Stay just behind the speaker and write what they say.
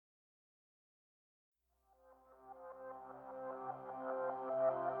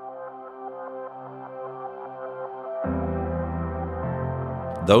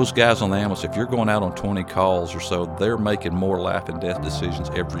those guys on the ambulance, if you're going out on 20 calls or so, they're making more life and death decisions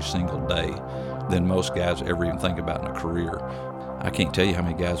every single day than most guys ever even think about in a career. I can't tell you how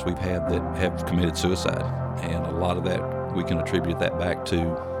many guys we've had that have committed suicide, and a lot of that, we can attribute that back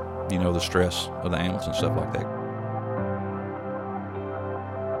to, the stress of the ambulance and stuff like that.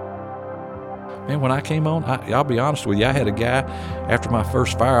 Man, when I came on, I'll be honest with you, I had a guy, after my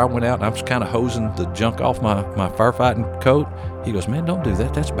first fire, I went out and I was kind of hosing the junk off my firefighting coat. He goes, "Man, don't do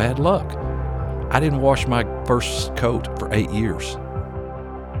that. That's bad luck." I didn't wash my first coat for 8 years.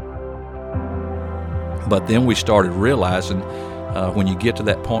 But then we started realizing when you get to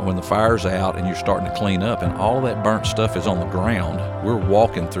that point when the fire's out and you're starting to clean up and all that burnt stuff is on the ground, we're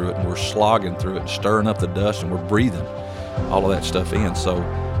walking through it and we're slogging through it and stirring up the dust and we're breathing all of that stuff in. So,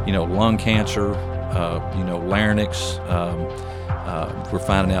 lung cancer, larynx, we're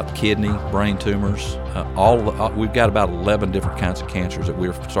finding out kidney, brain tumors, we've got about 11 different kinds of cancers that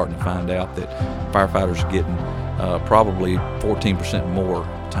we're starting to find out that firefighters are getting probably 14% more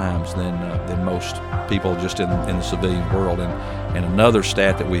times than most people just in the civilian world. And another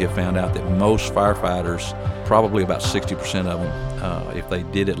stat that we have found out that most firefighters, probably about 60% of them, if they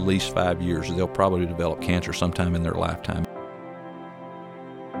did at least 5 years, they'll probably develop cancer sometime in their lifetime.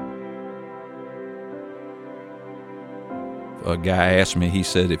 A guy asked me, he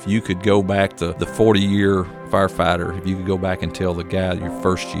said, if you could go back the 40-year firefighter, if you could go back and tell the guy your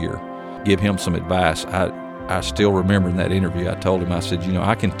first year, give him some advice. I still remember in that interview, I told him, I said,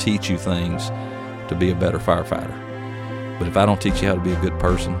 I can teach you things to be a better firefighter. But if I don't teach you how to be a good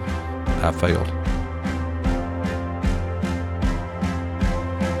person, I failed.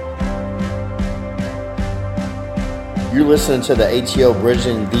 You're listening to the ATO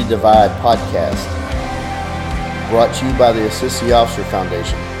Bridging the Divide podcast, brought to you by the Assist Officer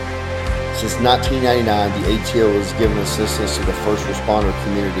Foundation. Since 1999, the ATO has given assistance to the first responder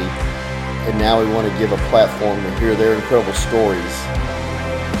community, and now we want to give a platform to hear their incredible stories.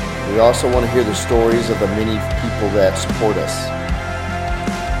 We also want to hear the stories of the many people that support us.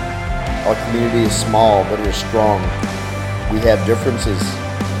 Our community is small, but it is strong. We have differences.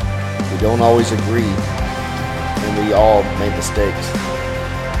 We don't always agree, and we all make mistakes.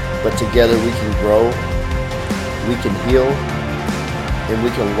 But together we can grow, we can heal, and we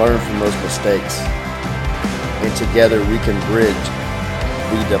can learn from those mistakes. And together we can bridge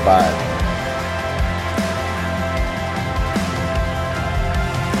the divide.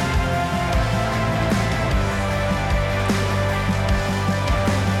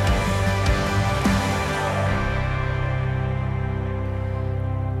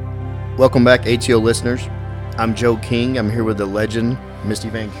 Welcome back, ATO listeners. I'm Joe King. I'm here with the legend, Misty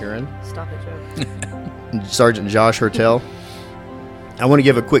Van Kuren. Stop it, Joe. Sergeant Josh Hertel. I want to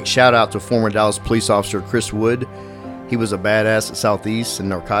give a quick shout out to former Dallas police officer Chris Wood. He was a badass at Southeast in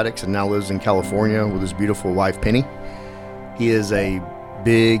narcotics and now lives in California with his beautiful wife Penny. He is a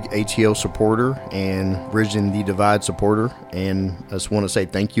big ATO supporter and Bridging the Divide supporter, and I just want to say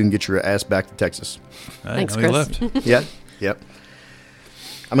thank you and get your ass back to Texas. Thanks, Chris. Yep.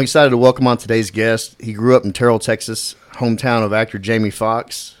 I'm excited to welcome on today's guest. He grew up in Terrell, Texas, hometown of actor Jamie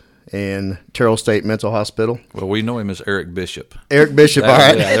Foxx, and Terrell State Mental Hospital. Well, we know him as Eric Bishop. Eric Bishop, all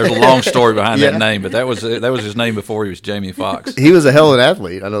right. Yeah, there's a long story behind that name, but that was his name before he was Jamie Foxx. He was a hell of an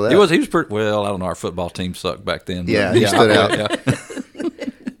athlete. I know that. He was pretty well. I don't know. Our football team sucked back then. Yeah, he stood out. Yeah.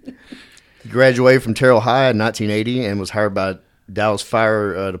 He graduated from Terrell High in 1980 and was hired by Dallas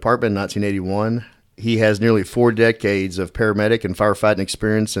Fire Department in 1981. He has nearly 4 decades of paramedic and firefighting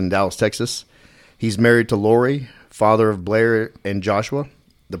experience in Dallas, Texas. He's married to Lori, father of Blair and Joshua,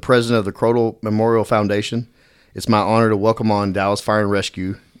 the president of the Crodal Memorial Foundation. It's my honor to welcome on Dallas Fire and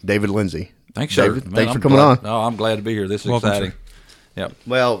Rescue, David Lindsay. Thanks, sir. David, thanks for coming on. No, I'm glad to be here. This is exciting. Yep.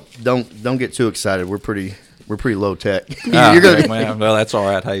 Well, don't get too excited. We're pretty low tech. You're gonna well, that's all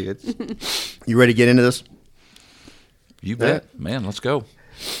right. Hey, you ready to get into this? You bet, man. Let's go.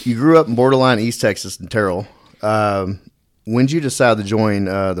 You grew up in borderline East Texas in Terrell. When did you decide to join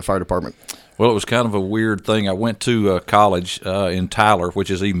the fire department? Well, it was kind of a weird thing. I went to college in Tyler,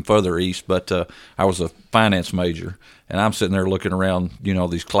 which is even further east, but I was a finance major, and I'm sitting there looking around,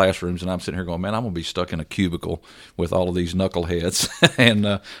 these classrooms, and I'm sitting here going, man, I'm going to be stuck in a cubicle with all of these knuckleheads. And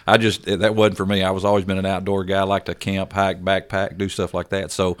that wasn't for me. I was always been an outdoor guy. I like to camp, hike, backpack, do stuff like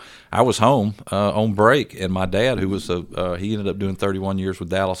that. So I was home on break, and my dad, who was he ended up doing 31 years with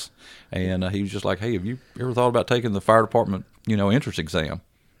Dallas, and he was just like, hey, have you ever thought about taking the fire department, entrance exam?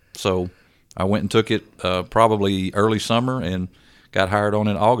 So I went and took it probably early summer and got hired on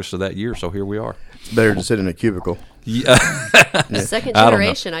in August of that year, so here we are. It's better to sit in a cubicle. Yeah. Second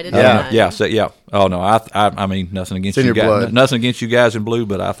generation, I didn't know that. Yeah. Oh no, I mean nothing against you guys, nothing against you guys in blue,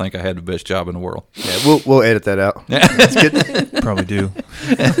 but I think I had the best job in the world. Yeah, we'll edit that out. That's good. Probably do.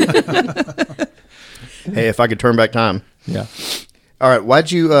 Hey, if I could turn back time. Yeah. All right.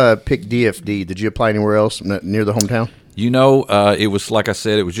 Why'd you pick DFD? Did you apply anywhere else near the hometown? It was like I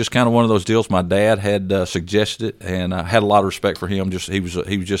said, it was just kind of one of those deals. My dad had suggested it, and I had a lot of respect for him. He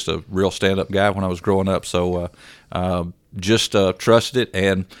was just a real stand-up guy when I was growing up. So just trusted it.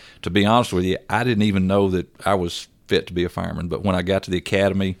 And to be honest with you, I didn't even know that I was fit to be a fireman. But when I got to the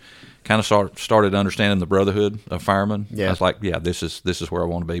academy, kind of started understanding the brotherhood of firemen. Yeah. I was like, yeah, this is where I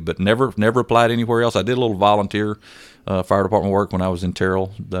want to be. But never applied anywhere else. I did a little volunteer fire department work when I was in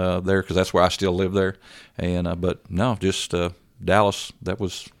Terrell there, because that's where I still live there. And but no, just Dallas. That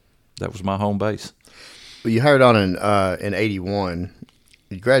was my home base. Well, you hired on in 81.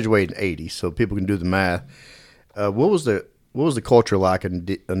 You graduated in 80, so people can do the math. What was the culture like on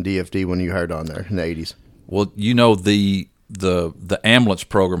DFD when you hired on there in the 80s? Well, the ambulance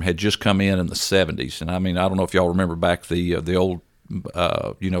program had just come in the 70s, and I mean, I don't know if y'all remember back the old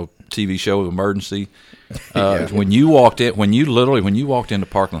TV show Emergency. When you walked into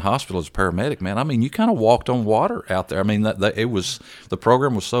Parkland Hospital as a paramedic, man, I mean, you kind of walked on water out there. I mean, the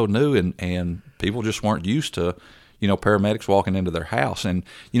program was so new, and people just weren't used to paramedics walking into their house. And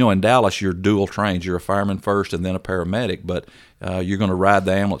in Dallas, you're dual trained. You're a fireman first and then a paramedic, but you're going to ride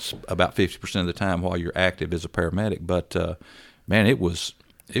the ambulance about 50% of the time while you're active as a paramedic. But man, it was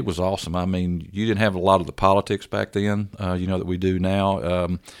awesome. I mean, you didn't have a lot of the politics back then, that we do now.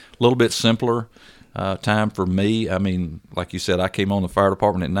 A little bit simpler time for me. I mean, like you said, I came on the fire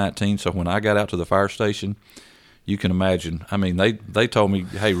department at 19, so when I got out to the fire station, you can imagine. I mean, they told me,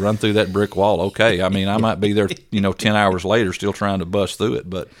 hey, run through that brick wall. Okay. I mean, I might be there, 10 hours later still trying to bust through it,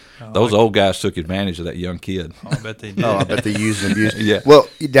 but those old guys took advantage of that young kid. I bet they did. I bet they used and abused. Yeah. Well,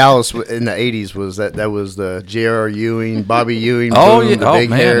 Dallas in the 80s was that was the J.R. Ewing, Bobby Ewing, the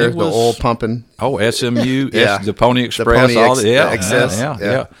big hair, the oil pumping. Oh, SMU, yeah. The Pony Express,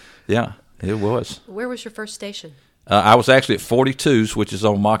 Yeah, it was. Where was your first station? I was actually at 42's, which is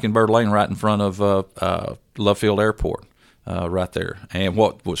on Mockingbird Lane, right in front of Love Field Airport, right there. And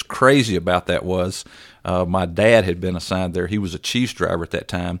what was crazy about that was my dad had been assigned there. He was a Chiefs driver at that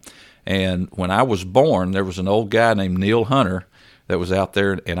time. And when I was born, there was an old guy named Neil Hunter that was out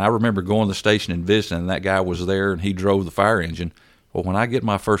there. And I remember going to the station and visiting, and that guy was there, and he drove the fire engine. Well, when I get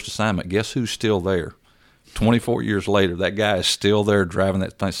my first assignment, guess who's still there? 24 years later, that guy is still there driving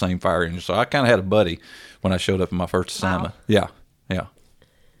that same fire engine. So I kind of had a buddy when I showed up in my first assignment. Wow. Yeah.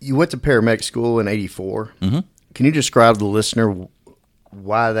 You went to paramedic school in 84. Mm-hmm. Can you describe to the listener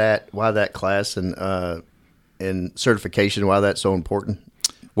why that class and certification, why that's so important?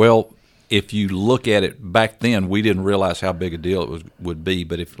 Well, if you look at it back then, we didn't realize how big a deal it would be.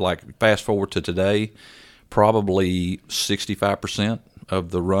 But if fast forward to today, probably 65%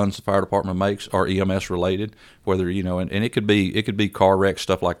 of the runs the fire department makes are EMS related, whether, and it could be car wrecks,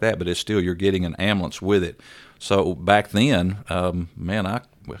 stuff like that, but it's still, you're getting an ambulance with it. So back then, man, I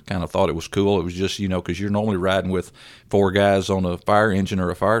kind of thought it was cool. It was just, because you're normally riding with 4 guys on a fire engine or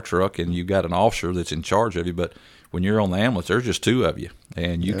a fire truck, and you got an officer that's in charge of you. But when you're on the ambulance, there's just 2 of you,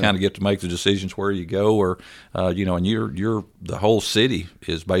 and you kind of get to make the decisions where you go, or and you're the whole city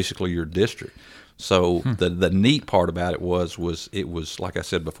is basically your district. So the neat part about it was it was, like I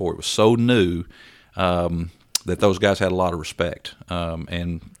said before, it was so new that those guys had a lot of respect.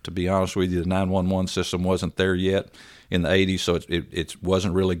 And to be honest with you, the 911 system wasn't there yet in the 80s, so it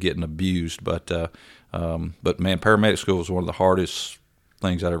wasn't really getting abused. But man, paramedic school was one of the hardest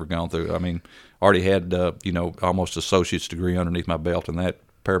things I'd ever gone through. I mean, already had almost associate's degree underneath my belt, and that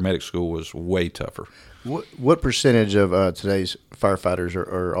paramedic school was way tougher. What percentage of today's firefighters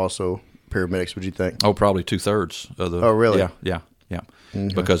are also paramedics, would you think? Oh, probably 2/3 of the. Oh, really? Yeah.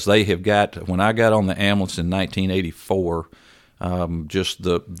 Okay. Because they have got, when I got on the ambulance in 1984, just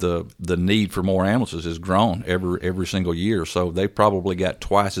the need for more ambulances has grown every single year. So they probably got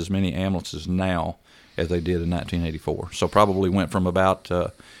twice as many ambulances now as they did in 1984. So probably went from about,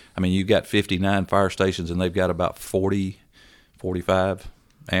 you got 59 fire stations, and they've got about 40, 45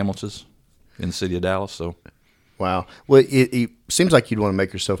 ambulances in the city of Dallas. So. Wow. Well, it seems like you'd want to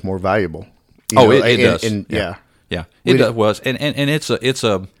make yourself more valuable. It does. Yeah. It was, and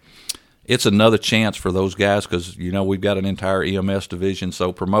it's another chance for those guys, because we've got an entire EMS division,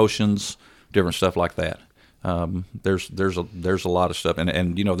 so promotions, different stuff like that. There's a lot of stuff,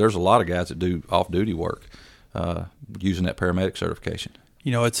 and there's a lot of guys that do off duty work using that paramedic certification.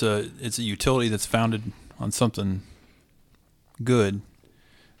 It's a utility that's founded on something good,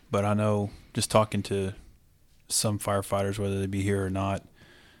 but I know just talking to some firefighters, whether they be here or not,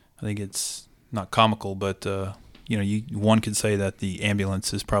 I think it's not comical, but one could say that the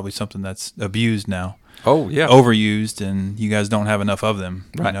ambulance is probably something that's abused now. Oh, yeah. Overused, and you guys don't have enough of them.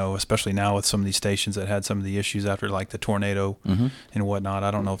 Right. Especially now with some of these stations that had some of the issues after like the tornado and whatnot.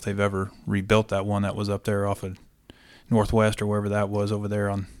 I don't know if they've ever rebuilt that one that was up there off of Northwest or wherever that was over there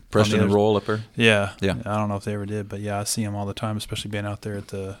on Preston and Royal up there. Yeah. I don't know if they ever did, but yeah, I see them all the time, especially being out there at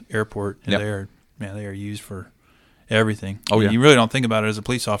the airport. And they are used for everything. Oh, yeah. You really don't think about it as a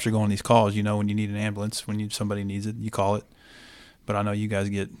police officer going these calls. When you need an ambulance, when somebody needs it, you call it. But I know you guys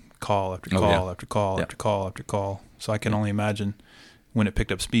get call after call after call after call after call. So I can only imagine when it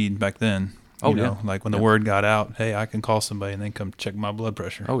picked up speed back then. Like when the word got out, hey, I can call somebody and then come check my blood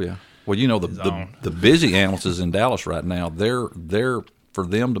pressure. Oh yeah. Well, the busy ambulances in Dallas right now, they're for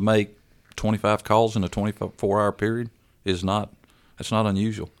them to make 25 calls in a 24-hour period that's not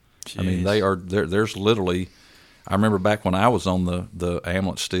unusual. Jeez. I mean, there's literally. I remember back when I was on the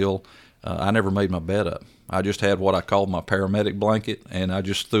ambulance still, I never made my bed up. I just had what I called my paramedic blanket, and I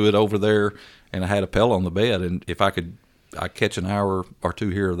just threw it over there, and I had a pillow on the bed. And if I catch an hour or two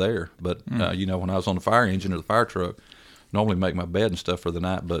here or there. But, when I was on the fire engine or the fire truck, normally make my bed and stuff for the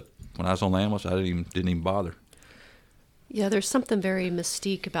night. But when I was on the ambulance, I didn't even bother. Yeah, there's something very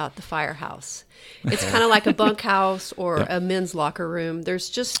mystique about the firehouse. It's kind of like a bunkhouse or a men's locker room. There's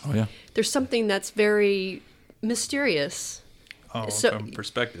just there's something that's very mysterious. Oh, from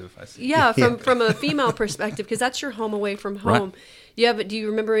perspective, I see. Yeah, from a female perspective, because that's your home away from home. Right. Do you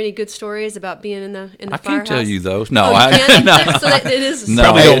remember any good stories about being in the firehouse? I can't tell you those. No, no. So it is. No,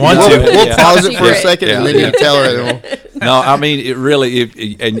 probably don't want to. We'll pause it for a second and then you tell her. No, I mean it really.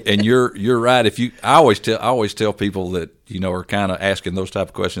 And you're right. I always tell people that are kind of asking those type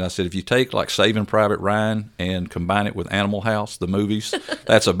of questions. I said if you take like Saving Private Ryan and combine it with Animal House, the movies,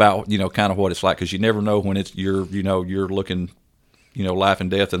 that's about kind of what it's like, because you never know when you're looking life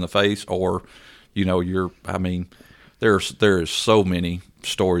and death in the face, or there is so many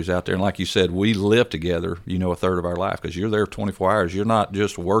stories out there. And like you said, we live together, a third of our life, because you're there 24 hours. You're not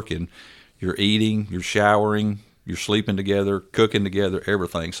just working. You're eating, you're showering, you're sleeping together, cooking together,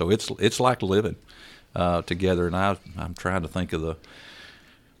 everything. So it's like living together. And I'm trying to think of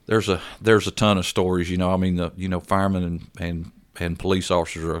there's a ton of stories, firemen and police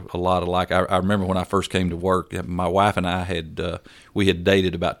officers are a lot alike. I remember when I first came to work, my wife and I had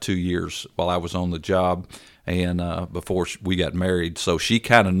dated about 2 years while I was on the job, and before we got married. So she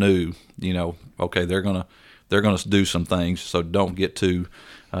kind of knew, okay, they're gonna do some things, so don't get too,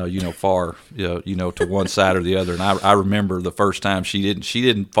 far, to one side or the other. And I remember the first time she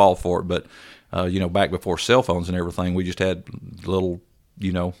didn't fall for it, but back before cell phones and everything, we just had little,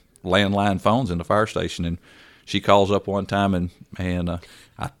 landline phones in the fire station, and she calls up one time, and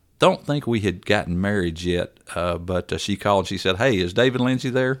I don't think we had gotten married yet, but she called and she said, "Hey, is David Lindsay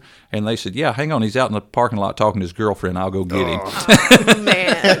there?" And they said, "Yeah, hang on, he's out in the parking lot talking to his girlfriend. I'll go get him." Oh,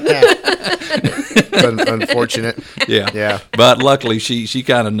 man. Unfortunate. Yeah. But luckily, she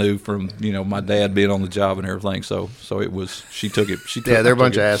kind of knew from my dad being on the job and everything. So it was she took it. They're a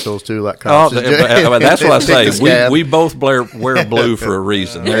bunch of assholes too, like cops. That's what I say. We both wear blue for a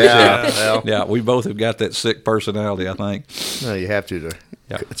reason. We both have got that sick personality, I think. No, you have to.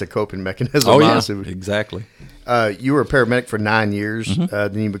 It's a coping mechanism. Oh yeah, exactly. You were a paramedic for 9 years.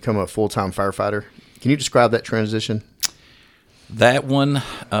 Then you become a full-time firefighter. Can you describe that transition? That one,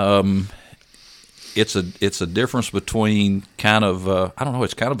 it's a difference between kind of I don't know.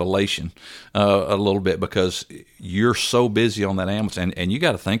 It's kind of elation a little bit, because you're so busy on that ambulance, and you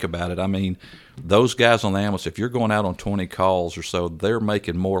got to think about it. I mean, those guys on the ambulance, if you're going out on 20 calls or so, they're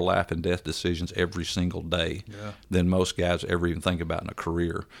making more life and death decisions every single day than most guys ever even think about in a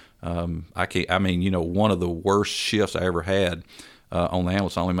career. One of the worst shifts I ever had on the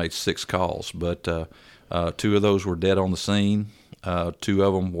ambulance, I only made 6 calls, but 2 of those were dead on the scene. 2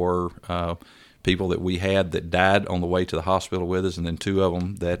 of them were people that we had that died on the way to the hospital with us, and then 2 of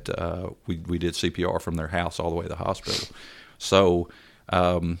them that we did CPR from their house all the way to the hospital. So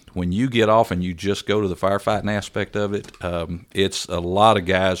when you get off and you just go to the firefighting aspect of it, it's a lot of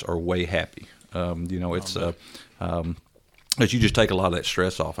guys are way happy. But you just take a lot of that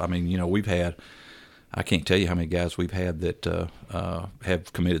stress off. I mean, we've had, I can't tell you how many guys we've had that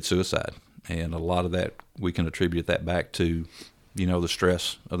have committed suicide, and a lot of that we can attribute that back to the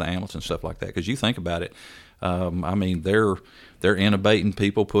stress of the ambulance and stuff like that. Because you think about it, they're intubating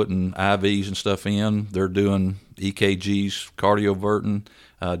people, putting IVs and stuff in. They're doing EKGs, cardioverting,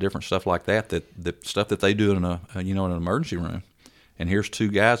 different stuff like that. That stuff that they do in an emergency room. and here's two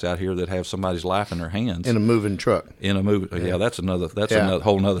guys out here that have somebody's life in their hands in a moving truck. That's another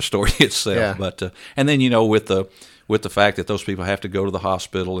whole nother story itself. Yeah. But and then with the fact that those people have to go to the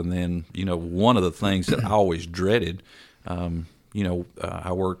hospital, and then one of the things that I always dreaded,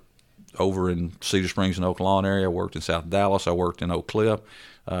 I worked over in Cedar Springs and Oak Lawn area. I worked in South Dallas. I worked in Oak Cliff.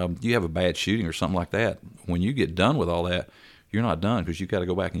 You have a bad shooting or something like that. When you get done with all that, you're not done, because you've got to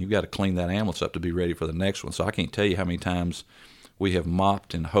go back and you've got to clean that ambulance up to be ready for the next one. So I can't tell you how many times we have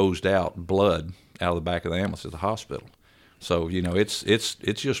mopped and hosed out blood out of the back of the ambulance at the hospital. So it's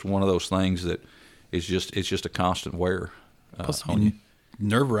just one of those things that it's just a constant wear on you.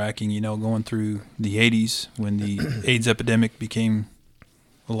 Nerve-wracking, going through the 80s when the AIDS epidemic became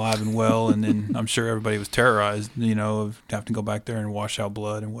alive and well, and then I'm sure everybody was terrorized, of having to go back there and wash out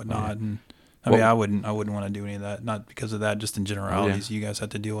blood and whatnot. And I wouldn't want to do any of that, not because of that, just in generalities. You guys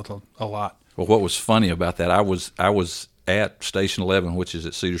had to deal with a lot. Well, what was funny about that, I was at Station 11, which is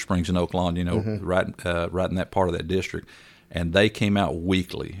at Cedar Springs and Oak Lawn, right in that part of that district. And they came out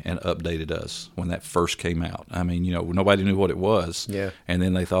weekly and updated us when that first came out. I mean, nobody knew what it was. Yeah. And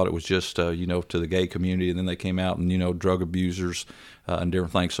then they thought it was just, to the gay community. And then they came out and, drug abusers and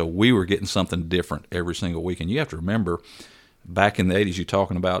different things. So we were getting something different every single week. And you have to remember, back in the 80s, you're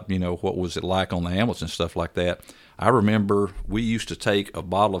talking about, what was it like on the ambulance and stuff like that. I remember we used to take a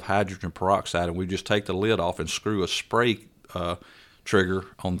bottle of hydrogen peroxide and we'd just take the lid off and screw a spray trigger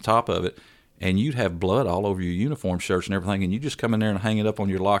on the top of it. And you'd have blood all over your uniform shirts and everything, and you just come in there and hang it up on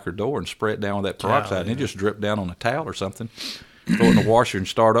your locker door and spray it down with that peroxide, and it just dripped down on a towel or something, throw it in the washer and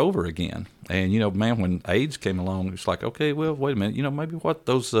start over again. And when AIDS came along, it's like, okay, well, wait a minute, maybe what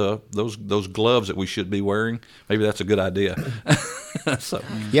those gloves that we should be wearing, maybe that's a good idea. So,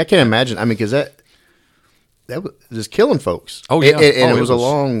 yeah, I can't imagine. I mean, because that was just killing folks. Oh yeah, it was a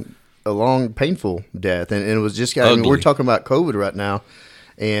long, painful death, and it was just. I mean, we're talking about COVID right now.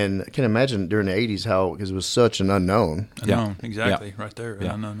 And I can imagine during the 80s because it was such an unknown. Exactly, right there.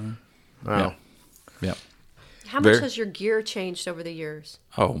 Yeah. Unknown. Wow. Yeah. How much has your gear changed over the years?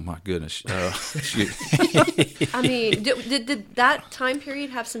 Oh, my goodness. I mean, did that time period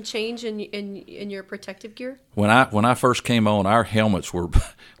have some change in your protective gear? When I first came on, our helmets were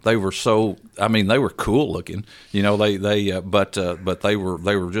they were cool looking. But they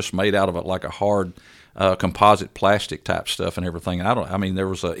were just made out of like a hard composite plastic type stuff and everything. There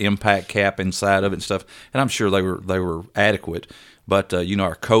was an impact cap inside of it and stuff, and I'm sure they were adequate. But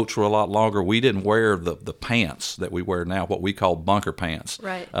our coats were a lot longer. We didn't wear the pants that we wear now, what we call bunker pants.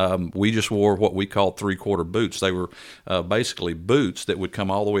 Right. We just wore what we called 3/4 boots. They were basically boots that would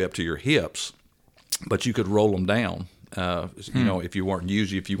come all the way up to your hips, but you could roll them down. If you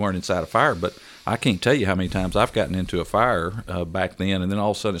weren't inside a fire. But I can't tell you how many times I've gotten into a fire back then, and then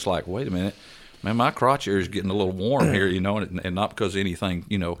all of a sudden it's like, wait a minute. Man, my crotch area is getting a little warm here, and not because of anything,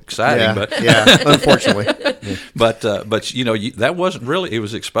 exciting, but unfortunately. But that wasn't really. It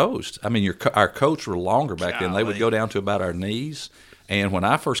was exposed. I mean, our coats were longer back then. They would go down to about our knees. And when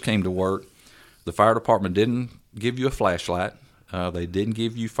I first came to work, the fire department didn't give you a flashlight. They didn't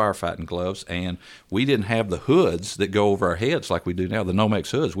give you firefighting gloves, and we didn't have the hoods that go over our heads like we do now. The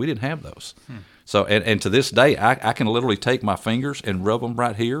Nomex hoods, we didn't have those. So, and to this day, I can literally take my fingers and rub them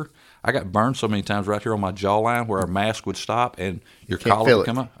right here. I got burned so many times right here on my jawline where our mask would stop and your collar would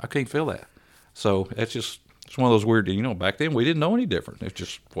come up. I can't feel that. So it's one of those weird, back then we didn't know any different. It's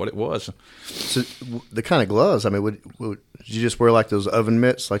just what it was. So the kind of gloves, I mean, would you just wear like those oven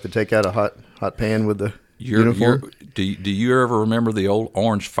mitts, like to take out a hot pan with the uniform? Do you ever remember the old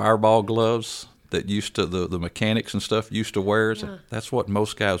orange Fireball gloves that the mechanics and stuff used to wear? Yeah. That's what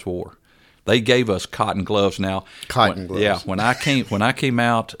most guys wore. They gave us cotton gloves now. Gloves. Yeah, when I came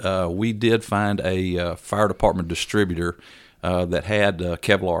out, we did find a fire department distributor that had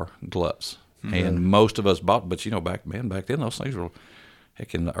Kevlar gloves, and most of us bought. But back then those things were,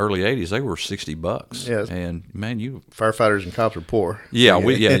 heck, in the early '80s they were $60. Yeah, and man, firefighters and cops are poor. Yeah,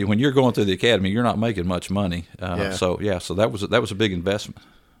 when you're going through the academy, you're not making much money. So that was a big investment.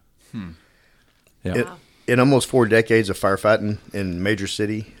 Yeah. In almost 4 decades of firefighting in major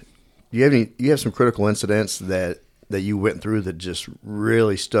city. Do you have some critical incidents that you went through that just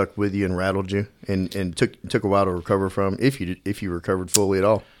really stuck with you and rattled you and took a while to recover from, if you recovered fully at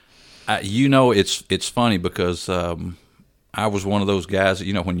all? It's funny because I was one of those guys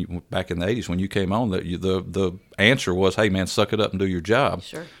that, when you back in the 80s when you came on, the answer was, hey man, suck it up and do your job.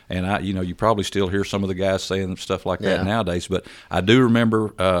 Sure. And you probably still hear some of the guys saying stuff like that nowadays, but I do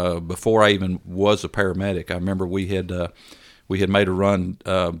remember before I even was a paramedic, I remember we had made a run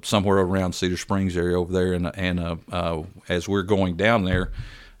somewhere around Cedar Springs area over there, and as we're going down there,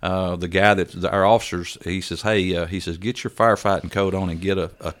 the guy our officers, he says, hey, he says, get your firefighting coat on and get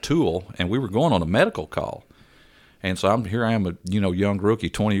a tool. And we were going on a medical call. And so I am a young rookie,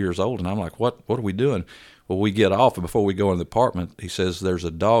 20 years old, and I'm like, what are we doing? Well, we get off, and before we go in the apartment, he says there's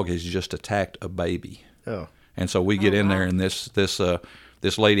a dog has just attacked a baby. Oh. And so we get in there, and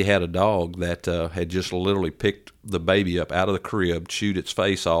this lady had a dog that had just literally picked the baby up out of the crib, chewed its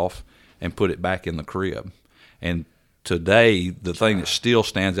face off, and put it back in the crib. And today, the thing that still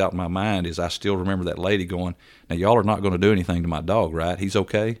stands out in my mind is I still remember that lady going, now y'all are not going to do anything to my dog, right? He's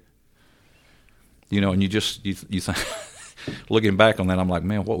okay? And you think, looking back on that, I'm like,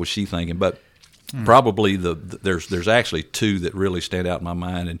 man, what was she thinking? But probably there's actually two that really stand out in my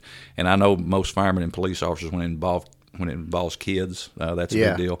mind, and I know most firemen and police officers when it involves kids, that's a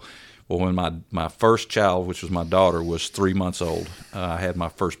big deal. Well, when my first child, which was my daughter, was 3 months old, I had my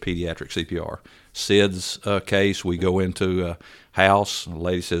first pediatric CPR. Sid's case, we go into a house. The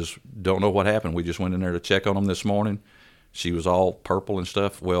lady says, don't know what happened. We just went in there to check on them this morning. She was all purple and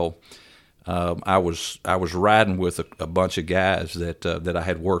stuff. Well, I was riding with a bunch of guys that I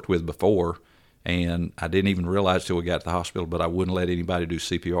had worked with before, and I didn't even realize till we got to the hospital, but I wouldn't let anybody do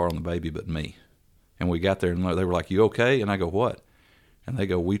CPR on the baby but me. And we got there, and they were like, you okay? And I go, what? And they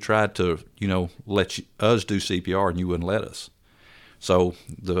go, we tried to, let us do CPR, and you wouldn't let us. So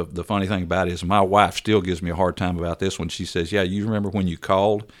the funny thing about it is my wife still gives me a hard time about this one. She says, yeah, you remember when you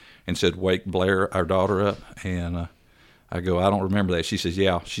called and said, wake Blair, our daughter, up? And I go, I don't remember that. She says,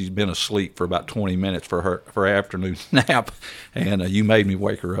 yeah, she's been asleep for about 20 minutes for her afternoon nap, and you made me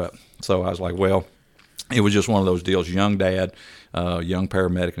wake her up. So I was like, well, it was just one of those deals, young dad, young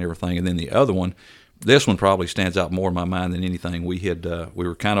paramedic and everything. And then the other one, this one probably stands out more in my mind than anything. We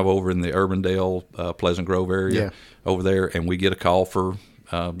were kind of over in the Urbandale, Pleasant Grove area over there, and we get a call for,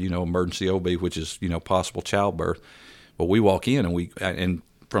 emergency OB, which is, possible childbirth. Well, we walk in, and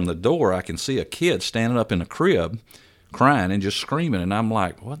from the door, I can see a kid standing up in a crib crying and just screaming, and I'm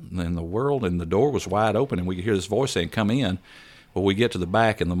like, what in the world? And the door was wide open, and we could hear this voice saying, come in. Well, we get to the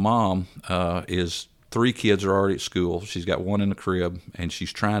back, and the mom is 3 kids are already at school. She's got one in the crib, and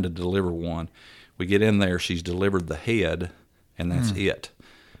she's trying to deliver one. We get in there, she's delivered the head, and that's it.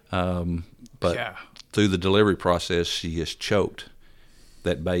 But through the delivery process, she has choked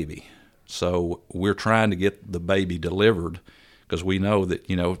that baby. So we're trying to get the baby delivered because we know that,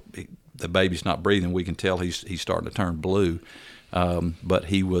 the baby's not breathing. We can tell he's starting to turn blue. But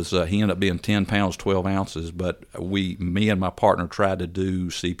he ended up being 10 pounds, 12 ounces. But me and my partner tried to do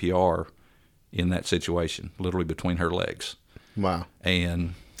CPR in that situation, literally between her legs. Wow.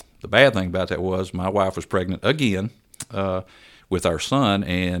 And the bad thing about that was my wife was pregnant again with our son,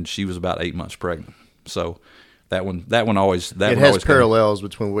 and she was about 8 months pregnant. So that one always it has parallels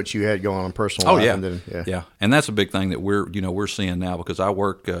between what you had going on in personal life. Yeah. And then, and that's a big thing that we're seeing now because I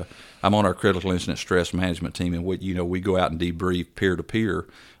work. I'm on our critical incident stress management team, and we go out and debrief peer to peer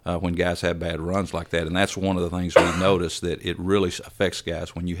when guys have bad runs like that, and that's one of the things we notice that it really affects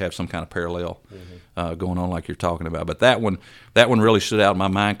guys when you have some kind of parallel going on like you're talking about. But that one really stood out in my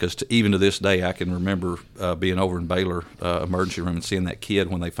mind because even to this day I can remember being over in Baylor emergency room and seeing that kid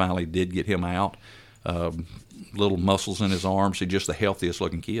when they finally did get him out. Little muscles in his arms. He's just the healthiest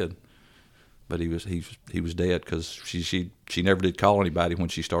looking kid, but he was dead because she never did call anybody when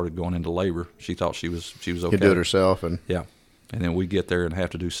she started going into labor. She thought she was okay. Could do it herself, and then we get there and have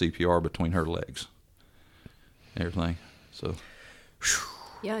to do CPR between her legs, everything. So.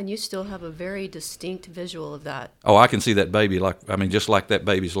 Yeah, and you still have a very distinct visual of that. Oh, I can see that baby just like that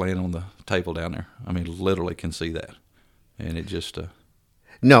baby's laying on the table down there. I mean, literally can see that, and it just.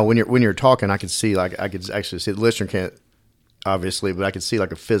 No, when you're talking, I could see I could actually see the listener can't obviously, but I could see a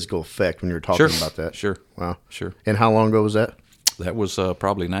physical effect when you're talking about that. Sure. Wow. Sure. And how long ago was that? That was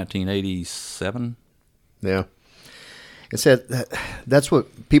probably 1987. Yeah. It said that's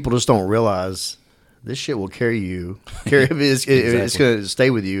what people just don't realize. This shit will carry you. It's going to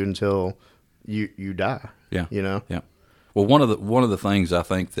stay with you until you die. Yeah. Yeah. Well, one of the things I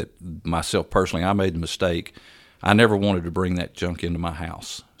think that myself personally, I made a mistake. I never wanted to bring that junk into my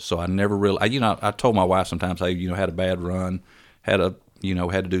house, so I never really. I told my wife sometimes, hey, had a bad run, had to do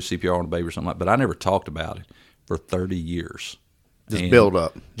CPR on a baby or something like. But I never talked about it for 30 years. Just build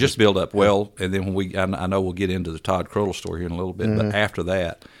up. Just build up. Well, and then when I know we'll get into the Todd Crudel story here in a little bit, but after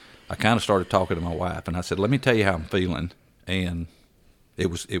that, I kind of started talking to my wife, and I said, let me tell you how I'm feeling, and it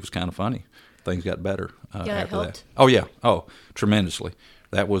was kind of funny. Things got better after it helped. that. Oh yeah, tremendously.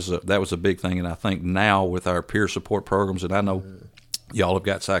 That was a big thing, and I think now with our peer support programs, and I know y'all have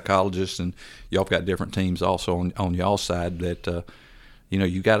got psychologists and y'all have got different teams also on y'all's side that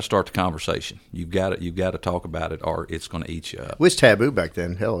you got to start the conversation. You've got to talk about it, or it's going to eat you up. It was taboo back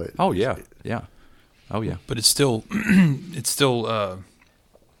then. Hell, oh yeah. Oh yeah. But it's still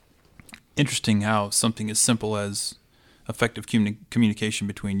interesting how something as simple as effective communication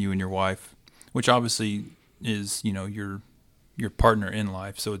between you and your wife, which obviously is your partner in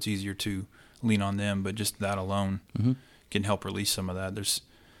life, so it's easier to lean on them. But just that alone can help release some of that.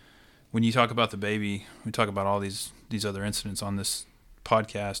 When you talk about the baby, we talk about all these other incidents on this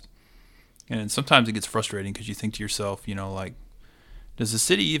podcast, and sometimes it gets frustrating because you think to yourself, like, does the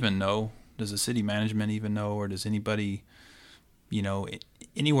city even know? Does the city management even know, or does anybody,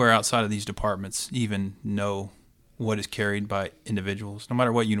 anywhere outside of these departments even know what is carried by individuals, no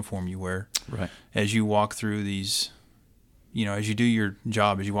matter what uniform you wear? Right. As you walk through these, as you do your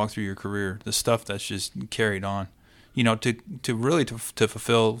job, as you walk through your career, the stuff that's just carried on, to really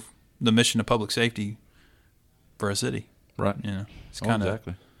fulfill the mission of public safety for a city. Right. It's kind of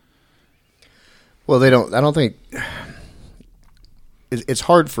exactly. Well, I don't think it's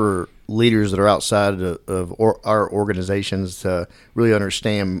hard for leaders that are outside of our organizations to really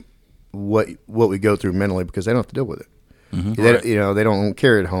understand what we go through mentally, because they don't have to deal with it. Mm-hmm. They don't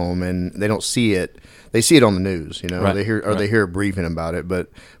carry it home, and they don't see it. They see it on the news. Right. They hear a briefing about it.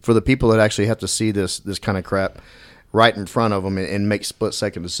 But for the people that actually have to see this kind of crap right in front of them and make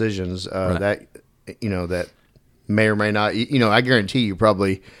split-second decisions, that may or may not. I guarantee you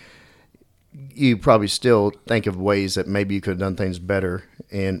probably still think of ways that maybe you could have done things better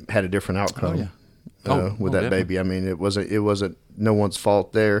and had a different outcome. With that baby. I mean, it wasn't no one's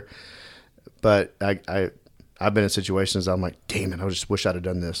fault there, but I've been in situations I'm like, damn it, I just wish I'd have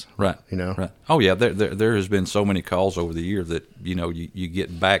done this. Right. Right. Oh yeah, there has been so many calls over the year that you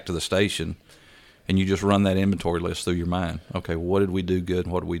get back to the station and you just run that inventory list through your mind. Okay, what did we do good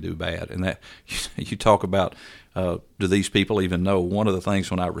and what did we do bad? And that you talk about, do these people even know? One of the things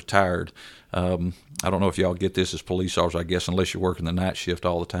when I retired, I don't know if y'all get this as police officers, I guess, unless you're working the night shift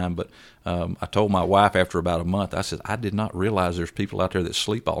all the time, but I told my wife after about a month, I said, I did not realize there's people out there that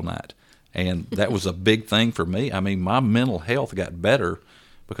sleep all night. And that was a big thing for me. I mean, my mental health got better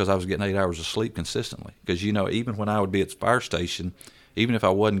because I was getting 8 hours of sleep consistently. Because, even when I would be at the fire station, even if I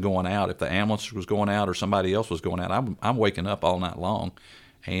wasn't going out, if the ambulance was going out or somebody else was going out, I'm waking up all night long.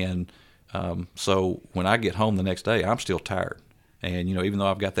 And so when I get home the next day, I'm still tired. And, even though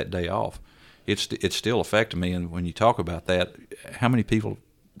I've got that day off, it's still affecting me. And when you talk about that, how many people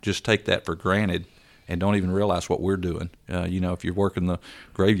just take that for granted and don't even realize what we're doing? If you're working the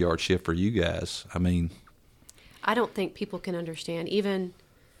graveyard shift for you guys, I mean. I don't think people can understand. Even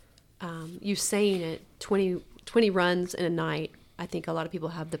you saying it, 20 runs in a night, I think a lot of people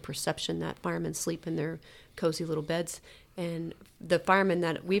have the perception that firemen sleep in their cozy little beds. And the firemen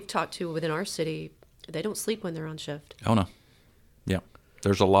that we've talked to within our city, they don't sleep when they're on shift. Oh, no. Yeah.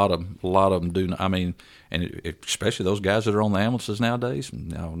 There's a lot of them do. I mean, and especially those guys that are on the ambulances nowadays.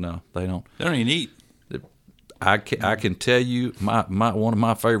 No, they don't. They don't even eat. I can tell you one of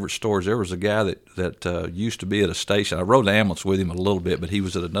my favorite stories. There was a guy that used to be at a station. I rode the ambulance with him a little bit, but he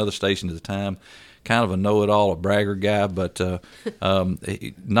was at another station at the time. Kind of a know-it-all, a bragger guy, but not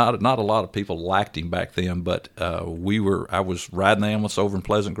a lot of people liked him back then. But I was riding the ambulance over in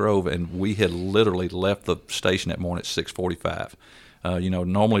Pleasant Grove, and we had literally left the station that morning at 6:45.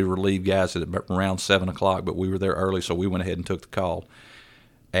 Normally relieve guys at around 7 o'clock, but we were there early, so we went ahead and took the call.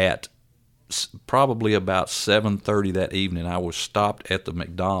 At probably about 7:30 that evening, I was stopped at the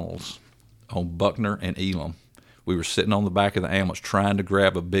McDonald's on Buckner and Elam. We were sitting on the back of the ambulance trying to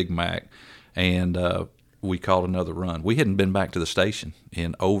grab a Big Mac, and we called another run. We hadn't been back to the station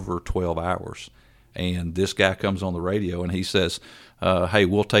in over 12 hours, and this guy comes on the radio, and he says, hey,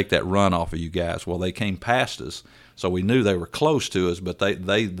 we'll take that run off of you guys. Well, they came past us, so we knew they were close to us, but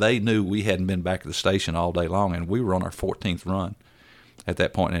they knew we hadn't been back to the station all day long, and we were on our 14th run at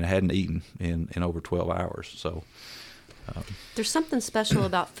that point and hadn't eaten in over 12 hours. So there's something special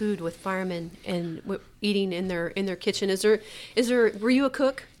about food with firemen and eating in their kitchen. Is there? Were you a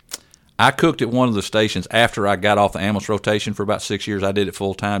cook? I cooked at one of the stations after I got off the ambulance rotation for about 6 years. I did it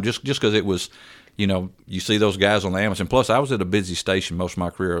full time just because it was, you see those guys on the ambulance. And plus, I was at a busy station most of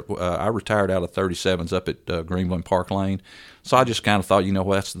my career. I retired out of 37s up at Greenville and Park Lane. So I just kind of thought,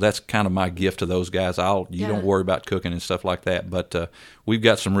 that's kind of my gift to those guys. You don't worry about cooking and stuff like that. But we've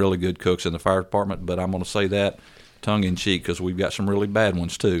got some really good cooks in the fire department. But I'm going to say that tongue-in-cheek because we've got some really bad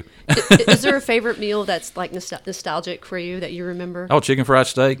ones too. Is there a favorite meal that's like nostalgic for you that you remember? Oh, chicken fried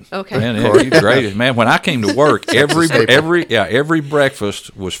steak. Okay. Man, you're great. Man, when I came to work, every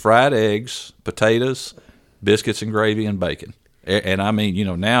breakfast was fried eggs, potatoes, biscuits and gravy, and bacon. And I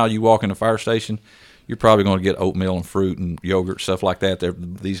mean, now you walk in the fire station, you're probably going to get oatmeal and fruit and yogurt, stuff like that.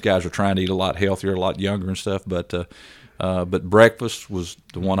 These guys are trying to eat a lot healthier, a lot younger and stuff. But breakfast was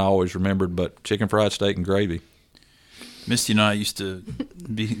the one I always remembered. But chicken fried steak and gravy. Misty and I used to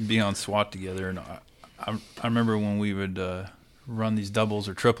be on SWAT together, and I remember when we would run these doubles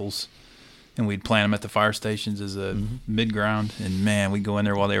or triples, and we'd plant them at the fire stations as a mid-ground, and man, we'd go in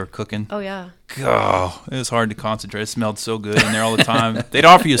there while they were cooking. Oh, yeah. God, it was hard to concentrate. It smelled so good in there all the time. They'd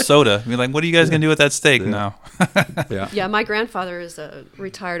offer you soda. Be like, what are you guys going to do with that steak now? Yeah, my grandfather is a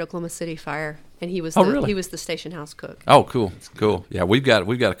retired Oklahoma City fire, and he was he was the station house cook. Oh, cool. Yeah, we've got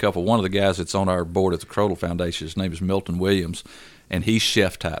a couple. One of the guys that's on our board at the Crodel Foundation, his name is Milton Williams, and he's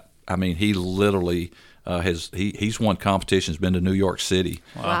chef type. I mean, he literally he's won competitions, been to New York City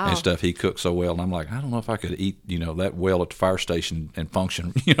and stuff. He cooks so well, and I'm like, I don't know if I could eat that well at the fire station and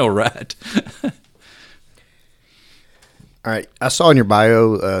function right. All right, I saw in your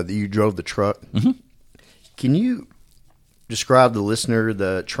bio that you drove the truck. Mm-hmm. Can you describe the listener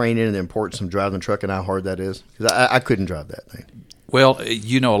the training and the importance of driving the truck and how hard that is? Because I couldn't drive that thing. Well,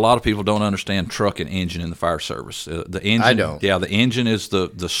 a lot of people don't understand truck and engine in the fire service. The engine, I don't. Yeah, the engine is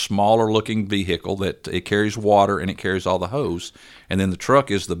the smaller looking vehicle that it carries water and it carries all the hose, and then the truck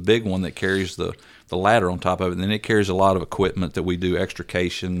is the big one that carries the ladder on top of it. And then it carries a lot of equipment that we do,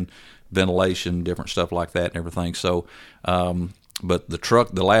 extrication, ventilation, different stuff like that, and everything. So, but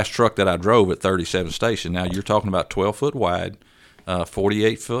the last truck that I drove at 37 Station. Now you're talking about 12 foot wide,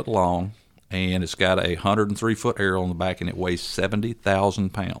 48 foot long. And it's got a 103-foot aerial on the back, and it weighs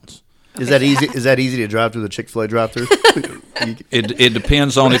 70,000 pounds. Is that easy? Is that easy to drive through the Chick-fil-A drive-through? It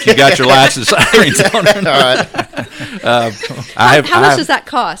depends on if you got your lights and sirens on or not. All right. How much does that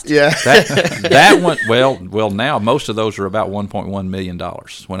cost? Yeah. That one. Well, now most of those are about $1.1 million.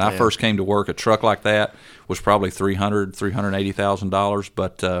 When I first came to work, a truck like that was probably $380,000.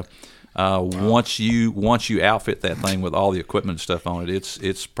 But once you outfit that thing with all the equipment and stuff on it,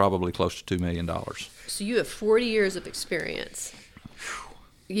 it's probably close to $2 million. So you have 40 years of experience.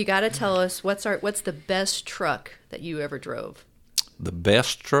 You got to tell us what's the best truck that you ever drove? The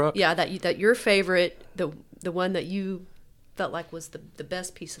best truck? Yeah, that your favorite, the one that you felt like was the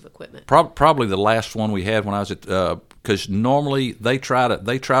best piece of equipment. Probably the last one we had when I was at, because normally they try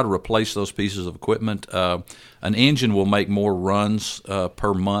to replace those pieces of equipment. An engine will make more runs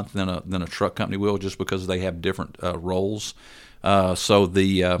per month than a truck company will, just because they have different roles. So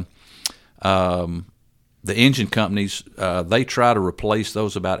the engine companies, they try to replace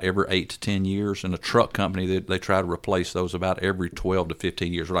those about every 8 to 10 years, and a truck company, they try to replace those about every 12 to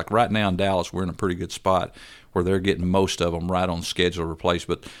 15 years. Like right now in Dallas, we're in a pretty good spot where they're getting most of them right on schedule to replace.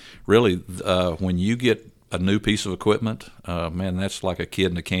 But really, when you get a new piece of equipment, man, that's like a kid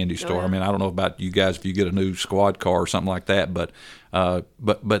in a candy store. Oh, yeah. I mean, I don't know about you guys if you get a new squad car or something like that, but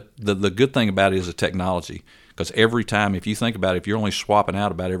the good thing about it is the technology. Because every time, if you think about it, if you're only swapping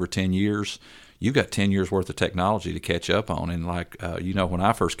out about every 10 years, you've got 10 years worth of technology to catch up on. And when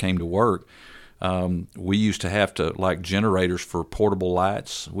I first came to work, we used to have to, like, generators for portable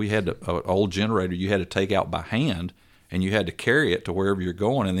lights. We had an old generator you had to take out by hand, and you had to carry it to wherever you're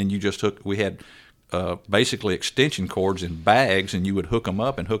going. And then you just we had basically extension cords in bags, and you would hook them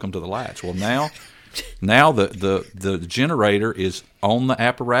up and hook them to the lights. Well, now the generator is on the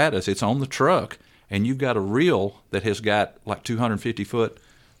apparatus. It's on the truck, and you've got a reel that has got like 250 foot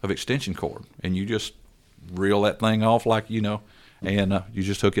of extension cord, and you just reel that thing off and you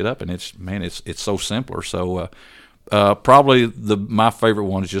just hook it up, and it's so simpler. So probably my favorite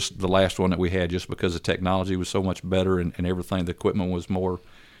one is just the last one that we had, just because the technology was so much better and everything. The equipment was more,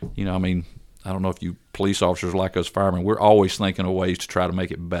 I mean, I don't know if you police officers like us firemen, we're always thinking of ways to try to make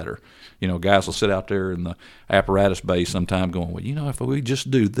it better. Guys will sit out there in the apparatus bay sometime going, well, if we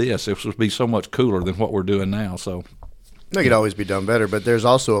just do this would be so much cooler than what we're doing now. So it could always be done better, but there's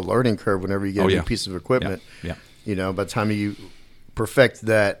also a learning curve whenever you get a new piece of equipment. Yeah. By the time you perfect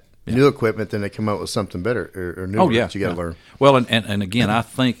that new equipment, then they come out with something better or new that you got to learn. Well, and again, I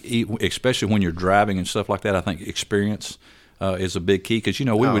think especially when you're driving and stuff like that, I think experience is a big key, because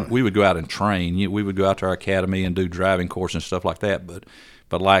we would go out and train. We would go out to our academy and do driving courses and stuff like that.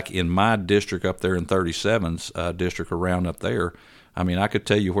 But like in my district up there in 37's district around up there, I mean, I could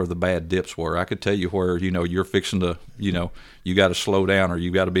tell you where the bad dips were. I could tell you where, you're fixing to, you got to slow down, or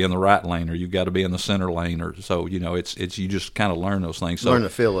you got to be in the right lane, or you got to be in the center lane, or so, it's you just kind of learn those things. So, learn the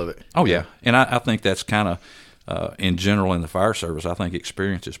feel of it. Oh, yeah. And I think that's kind of, in general in the fire service, I think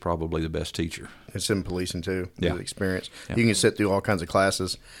experience is probably the best teacher. It's in policing too, experience. Yeah. You can sit through all kinds of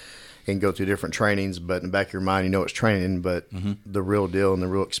classes and go through different trainings, but in the back of your mind, it's training, but the real deal and the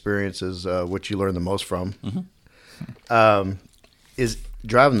real experience is what you learn the most from. Mm-hmm. Is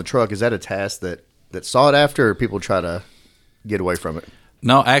driving the truck, is that a task that that sought after, or people try to get away from it?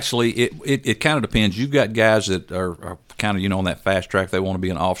 No, actually, it kind of depends. You've got guys that are kind of, on that fast track. They want to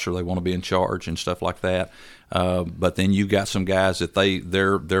be an officer. They want to be in charge and stuff like that. But then you've got some guys that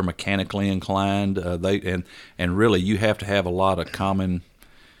they're mechanically inclined. And really you have to have a lot of common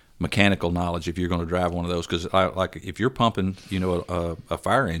mechanical knowledge if you're going to drive one of those. Because like if you're pumping, a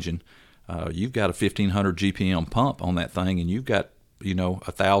fire engine, you've got a 1,500 GPM pump on that thing, and you've got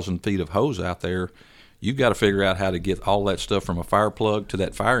 1,000 feet of hose out there. You've got to figure out how to get all that stuff from a fire plug to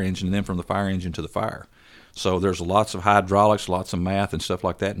that fire engine, and then from the fire engine to the fire. So there's lots of hydraulics, lots of math and stuff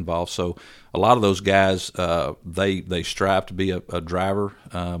like that involved. So a lot of those guys, they strive to be a driver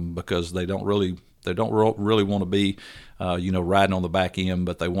because they don't really want to be, riding on the back end,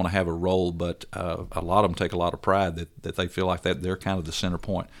 but they want to have a role. But a lot of them take a lot of pride that they feel like that they're kind of the center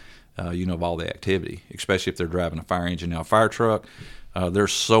point, of all the activity, especially if they're driving a fire engine. Now, a fire truck,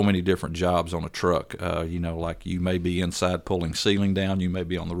 there's so many different jobs on a truck. Like you may be inside pulling ceiling down, you may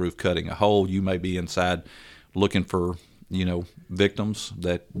be on the roof cutting a hole, you may be inside looking for, victims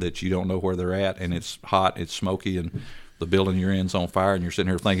that you don't know where they're at, and it's hot, it's smoky, and the building you're in's on fire, and you're sitting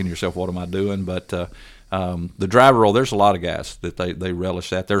here thinking to yourself, what am I doing? But the driver role, there's a lot of guys that they relish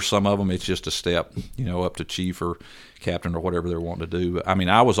that. There's some of them, it's just a step, up to chief or captain or whatever they're wanting to do. But,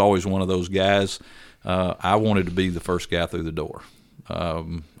 I was always one of those guys. I wanted to be the first guy through the door.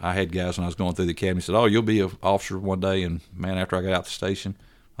 I had guys when I was going through the academy said, "Oh, you'll be an officer one day." And man, after I got out the station,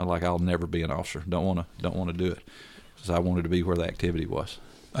 I'm like, "I'll never be an officer. Don't want to do it," because I wanted to be where the activity was.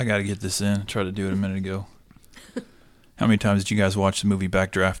 I got to get this in. I tried to do it a minute ago. How many times did you guys watch the movie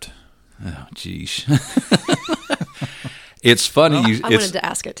Backdraft? Oh, geez. It's funny. I wanted to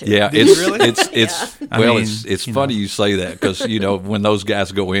ask it too. Yeah, it's funny you say that because when those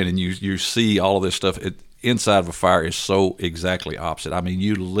guys go in and you see all of this stuff. Inside of a fire is so exactly opposite.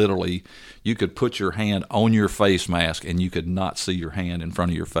 You could put your hand on your face mask and you could not see your hand in front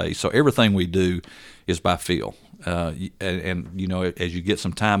of your face. So everything we do is by feel. And as you get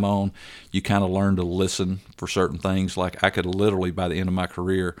some time on, you kind of learn to listen for certain things. Like I could literally, by the end of my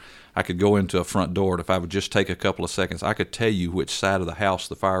career, I could go into a front door, and if I would just take a couple of seconds, I could tell you which side of the house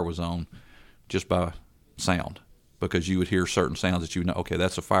the fire was on just by sound. Because you would hear certain sounds that okay,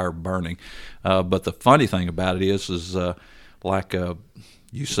 that's a fire burning. But the funny thing about it is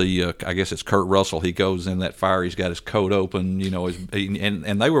you see, I guess it's Kurt Russell. He goes in that fire. He's got his coat open,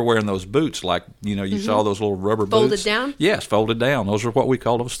 and they were wearing those boots like, you saw those little rubber boots. Folded down? Yes, folded down. Those are what we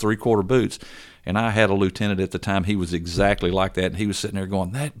call those 3/4 boots. And I had a lieutenant at the time. He was exactly like that, and he was sitting there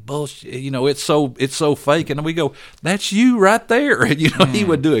going, "That bullshit, it's so fake." And we go, "That's you right there." And, he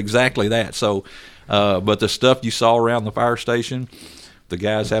would do exactly that. So. But the stuff you saw around the fire station, the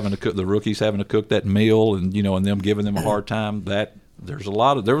guys having to cook, the rookies having to cook that meal, and and them giving them a hard time. That there was a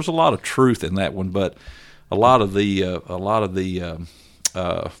lot of truth in that one, but a lot of the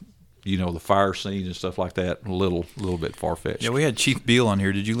the fire scenes and stuff like that, a little bit far fetched. Yeah, we had Chief Beal on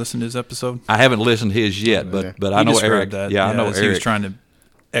here. Did you listen to his episode? I haven't listened to his yet, but I know Eric. That. Yeah, I know Eric. He was trying to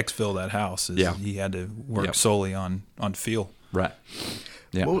exfil that house. Yeah. He had to work solely on feel. Right.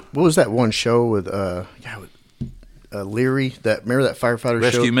 Yeah. What was that one show with Leary? Remember that firefighter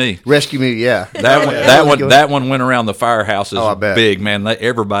show? Rescue Me. Yeah. That one went around the firehouses. Oh, I bet. Big, man.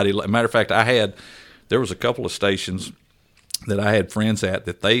 Everybody. Matter of fact, there was a couple of stations that I had friends at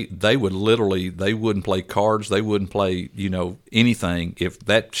that they would literally, they wouldn't play cards, they wouldn't play anything. If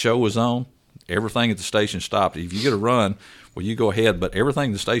that show was on, everything at the station stopped. If you get a run, well, you go ahead, but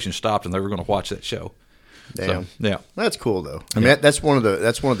everything at the station stopped, and they were going to watch that show. Damn. So, yeah, that's cool though. I mean, that's one of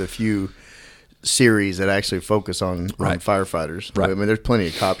the few series that actually focus on firefighters. Right. I mean, there's plenty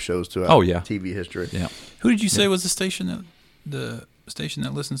of cop shows throughout TV history. Yeah. Who did you say was the station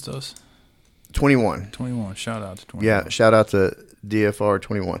that listens to us? 21. 21. Shout out to 21. Yeah. Shout out to DFR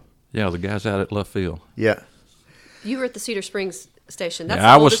 21. Yeah, the guys out at left field. Yeah. You were at the Cedar Springs station. That's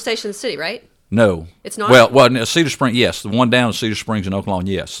the oldest station in the city, right? No, it's not. Well, Cedar Springs, yes. The one down in Cedar Springs in Oklahoma,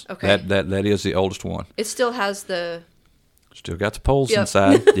 yes. Okay, that is the oldest one. It still has still got the poles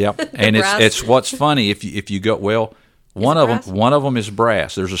inside. Yep, and it's what's funny if you go one of them is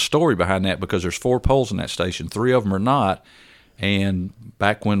brass. There's a story behind that because there's 4 poles in that station. 3 of them are not. And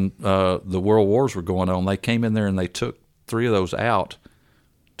back when the World Wars were going on, they came in there and they took 3 of those out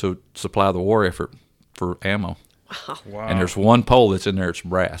to supply the war effort for ammo. Wow. And there's 1 pole that's in there. It's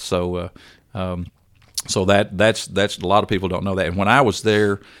brass. So. So that's a lot of people don't know that. And when I was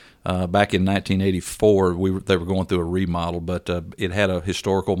there back in 1984, they were going through a remodel, but it had a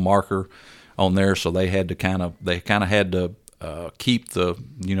historical marker on there, so they kind of had to keep the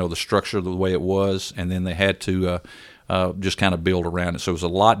the structure the way it was, and then they had to just kind of build around it. So it was a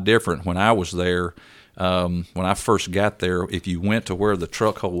lot different when I was there. When I first got there, if you went to where the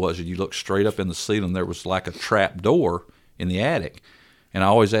truck hole was and you looked straight up in the ceiling, there was like a trap door in the attic. And I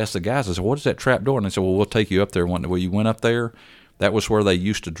always asked the guys, I said, what is that trap door? And they said, well, we'll take you up there one day. Well, you went up there. That was where they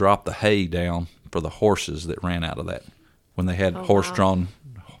used to drop the hay down for the horses that ran out of that when they had horse-drawn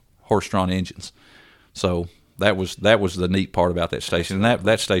engines. So that was the neat part about that station. And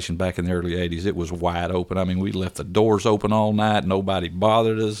that station back in the early 80s, it was wide open. I mean, we left the doors open all night. Nobody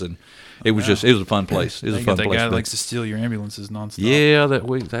bothered us, and it was it was a fun place. It was a fun place. That guy that likes to steal your ambulances nonstop. Yeah,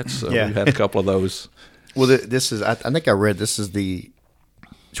 we had a couple of those. Well, this is I think I read this is the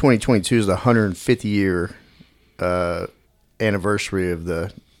 2022 is the 150 year anniversary of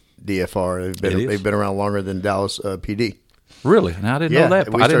the DFR. They've been around longer than Dallas PD. Really? And I didn't know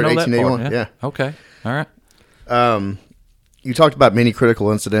that. I didn't know that part. Yeah. Okay. All right. You talked about many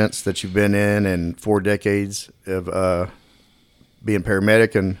critical incidents that you've been in, and 4 decades of being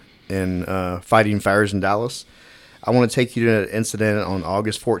paramedic and fighting fires in Dallas. I want to take you to an incident on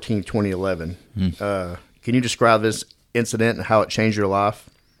August 14, 2011. Can you describe this incident and how it changed your life?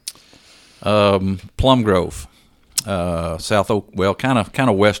 Plum Grove, South Oak, well, kind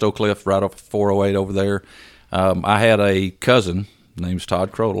of West Oak Cliff, right off 408 over there. I had a cousin, name's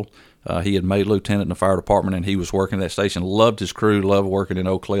Todd Crodel. He had made lieutenant in the fire department, and he was working at that station. Loved his crew, loved working in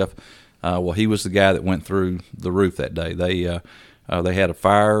Oak Cliff. Well, he was the guy that went through the roof that day. They had a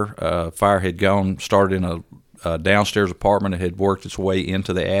fire. Fire had started in a downstairs apartment. It had worked its way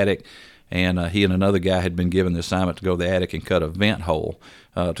into the attic, and he and another guy had been given the assignment to go to the attic and cut a vent hole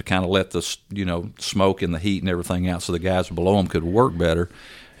to kind of let the smoke and the heat and everything out, so the guys below them could work better.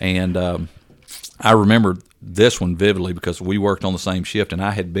 And I remember this one vividly because we worked on the same shift, and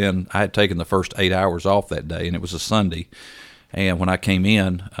I had taken the first 8 hours off that day, and it was a Sunday. And when I came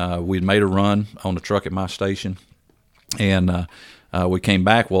in, we'd made a run on the truck at my station, and we came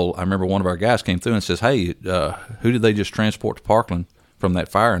back. Well, I remember one of our guys came through and says, hey, who did they just transport to Parkland from that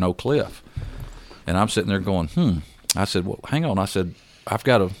fire in Oak Cliff? And I'm sitting there going, I said, well, hang on. I said, I've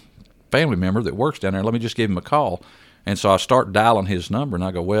got a family member that works down there. Let me just give him a call. And so I start dialing his number, and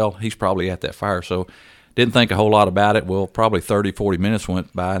I go, well, he's probably at that fire. So didn't think a whole lot about it. Well, probably 30, 40 minutes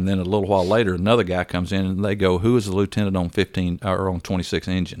went by, and then a little while later, another guy comes in, and they go, who is the lieutenant on 26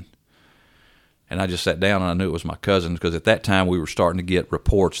 engine? And I just sat down, and I knew it was my cousin, because at that time we were starting to get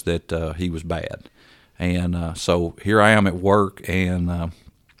reports that he was bad. And so here I am at work, and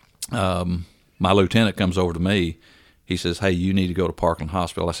my lieutenant comes over to me. He says, hey, you need to go to Parkland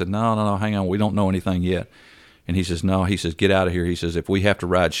Hospital. I said, no, hang on. We don't know anything yet. And he says, no. He says, get out of here. He says, if we have to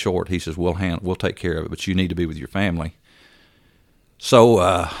ride short, he says, we'll take care of it, but you need to be with your family.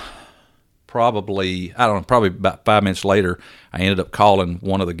 So probably about 5 minutes later, I ended up calling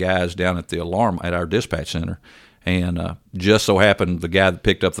one of the guys down at the alarm at our dispatch center. And just so happened, the guy that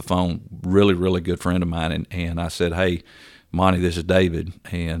picked up the phone, really, really good friend of mine. And I said, hey, Monty, this is David.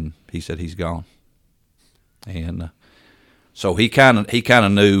 And he said, he's gone. And so he kind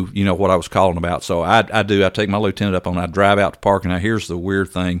of knew, what I was calling about. So I take my lieutenant up on, I drive out to Parkland. Now, here's the weird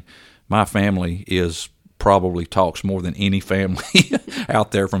thing. My family probably talks more than any family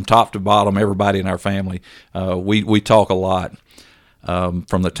out there from top to bottom, everybody in our family. We talk a lot.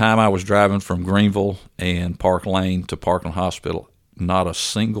 From the time I was driving from Greenville and Park Lane to Parkland Hospital, not a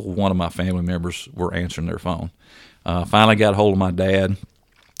single one of my family members were answering their phone. Finally got a hold of my dad,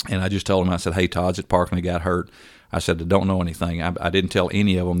 and I just told him, I said, hey, Todd's at Parkland, he got hurt. I said, I don't know anything. I didn't tell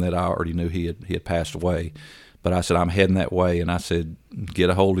any of them that I already knew he had passed away. But I said, I'm heading that way. And I said, get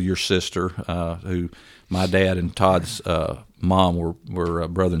a hold of your sister, who my dad and Todd's mom were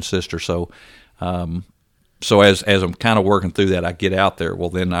brother and sister. So as I'm kind of working through that, I get out there. Well,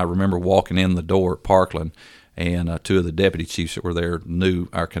 then I remember walking in the door at Parkland, and 2 of the deputy chiefs that were there knew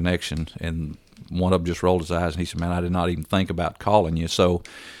our connection. And one of them just rolled his eyes, and he said, man, I did not even think about calling you. So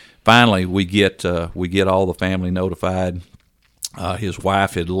finally, we get all the family notified. His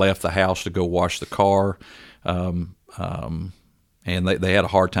wife had left the house to go wash the car, and they had a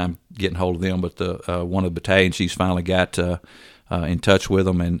hard time getting hold of them. But one of the battalion chiefs finally got in touch with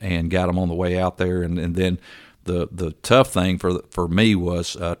them and got them on the way out there. And then the tough thing for me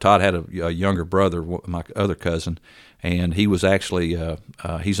was Todd had a younger brother, my other cousin, and he was actually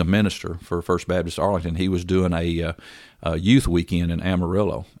he's a minister for First Baptist Arlington. He was doing a youth weekend in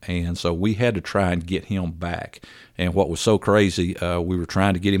Amarillo, and so we had to try and get him back. And what was so crazy, we were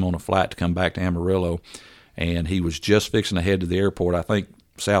trying to get him on a flight to come back to Amarillo, and he was just fixing to head to the airport. I think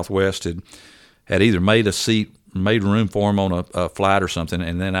Southwest had either made room for him on a flight or something,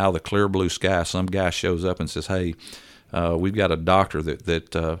 and then out of the clear blue sky, some guy shows up and says, hey, we've got a doctor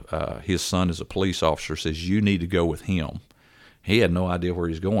that his son is a police officer, says you need to go with him. He had no idea where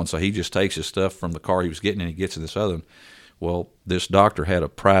he's going, so he just takes his stuff from the car he was getting and he gets in this other one. Well, this doctor had a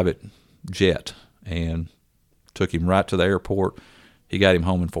private jet and took him right to the airport. He got him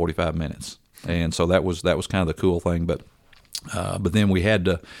home in 45 minutes. And so that was kind of the cool thing. But then we kind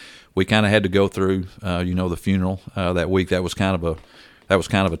of had to go through, the funeral that week. That was kind of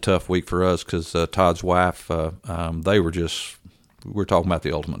a tough week for us because Todd's wife, we're talking about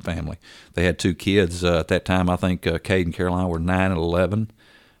the ultimate family. They had 2 kids at that time. I think Cade and Caroline were 9 and 11.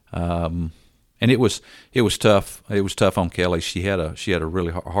 And it was tough. It was tough on Kelly. She had a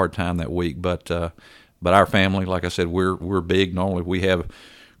really hard time that week. But our family, like I said, we're big. Normally we have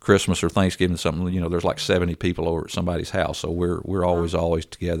Christmas or Thanksgiving, something. There's like 70 people over at somebody's house. So we're always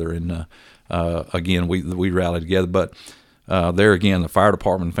together. And again, we rally together. But there again, the fire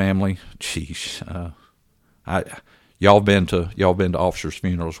department family. Geez, y'all been to officers'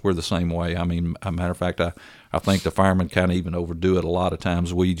 funerals. We're the same way. I mean, a matter of fact, I think the firemen kind of even overdo it a lot of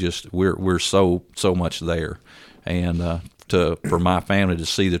times. We're so much there, and for my family to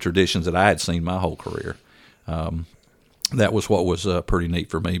see the traditions that I had seen my whole career, that was what was pretty neat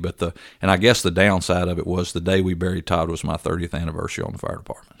for me. And I guess the downside of it was the day we buried Todd was my 30th anniversary on the fire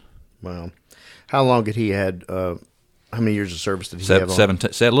department. Wow, how long did he had? How many years of service did he have?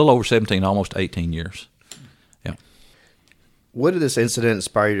 17, a little over 17, almost 18 years. Yeah. What did this incident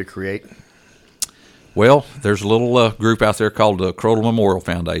inspire you to create? Well, there's a little group out there called the Crodell Memorial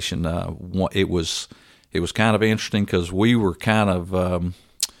Foundation. It was kind of interesting because we were just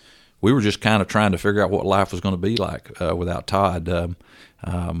kind of trying to figure out what life was going to be like without Todd.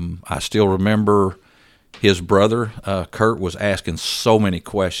 I still remember his brother, Kurt, was asking so many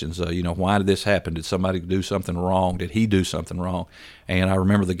questions. Why did this happen? Did somebody do something wrong? Did he do something wrong? And I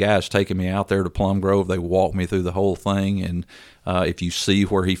remember the guys taking me out there to Plum Grove. They walked me through the whole thing. And if you see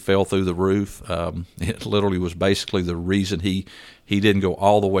where he fell through the roof, it literally was basically the reason he didn't go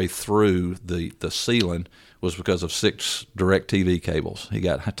all the way through the ceiling was because of 6 DirecTV cables. He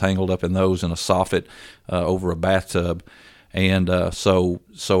got tangled up in those in a soffit over a bathtub. And so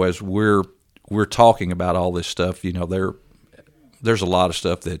as we're talking about all this stuff, there's a lot of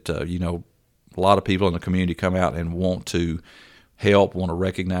stuff that, a lot of people in the community come out and want to help, want to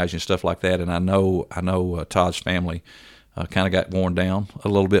recognize and stuff like that. And I know Todd's family kind of got worn down a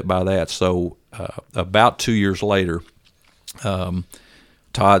little bit by that. So about 2 years later,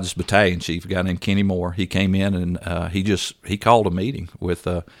 Todd's battalion chief, a guy named Kenny Moore, he came in and he called a meeting with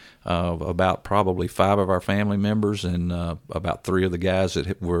about probably 5 of our family members and about 3 of the guys that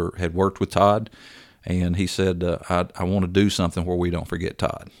had worked with Todd, and he said, I want to do something where we don't forget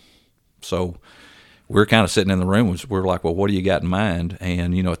Todd. So we're kind of sitting in the room, we're like, well, what do you got in mind?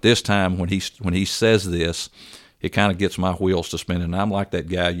 And at this time when he says this, it kind of gets my wheels to spinning. And I'm like that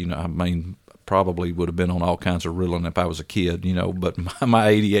guy, probably would have been on all kinds of Ritalin if I was a kid, but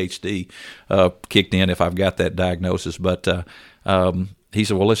my ADHD kicked in if I've got that diagnosis. But he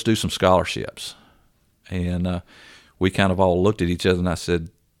said, well, let's do some scholarships. And we kind of all looked at each other, and I said,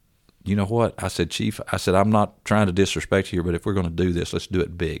 you know what? I said, Chief, I'm not trying to disrespect you here, but if we're going to do this, let's do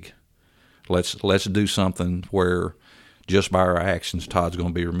it big. Let's do something where just by our actions, Todd's going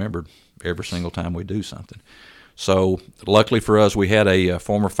to be remembered every single time we do something. So luckily for us, we had a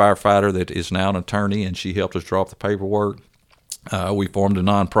former firefighter that is now an attorney, and she helped us draw up the paperwork. We formed a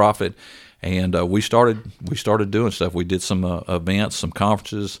nonprofit, and we started doing stuff. We did some events, some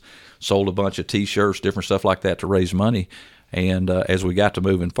conferences, sold a bunch of T-shirts, different stuff like that to raise money. And as we got to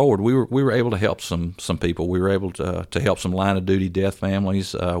moving forward, we were able to help some people. We were able to help some line of duty death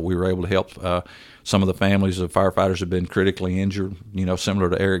families. We were able to help some of the families of firefighters who have been critically injured, similar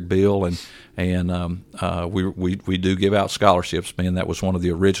to Eric Bill, and we do give out scholarships. Man, that was one of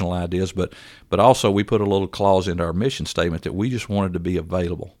the original ideas, but also we put a little clause into our mission statement that we just wanted to be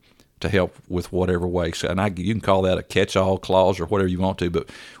available to help with whatever way. So, and you can call that a catch-all clause or whatever you want to, but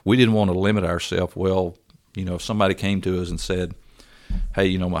we didn't want to limit ourselves. Well, if somebody came to us and said,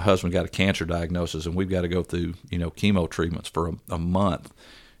 hey, my husband got a cancer diagnosis and we've got to go through, chemo treatments for a month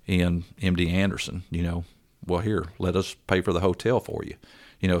in MD Anderson, well, here, let us pay for the hotel for you.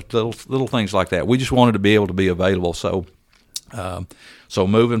 Little things like that. We just wanted to be able to be available. So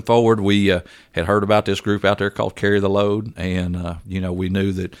moving forward, we had heard about this group out there called Carry the Load, and, we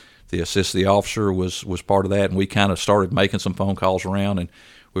knew that the assist the officer was part of that, and we kind of started making some phone calls around, and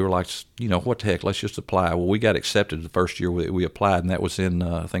we were like, what the heck, let's just apply. Well, we got accepted the first year we applied, and that was in,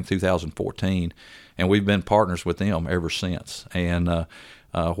 I think, 2014. And we've been partners with them ever since. And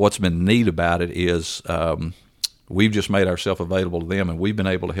what's been neat about it is we've just made ourselves available to them, and we've been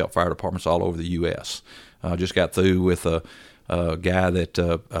able to help fire departments all over the U.S. Just got through with a guy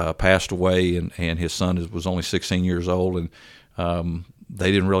that passed away, and his son was only 16 years old, and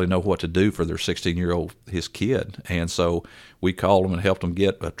they didn't really know what to do for their 16-year-old, his kid. And so we called them and helped them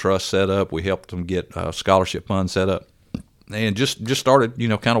get a trust set up. We helped them get a scholarship fund set up, and just started,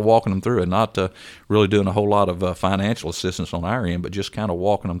 kind of walking them through it, not really doing a whole lot of financial assistance on our end, but just kind of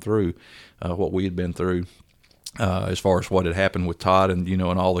walking them through what we had been through as far as what had happened with Todd, and and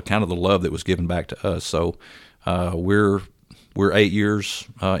all the kind of the love that was given back to us. So we're 8 years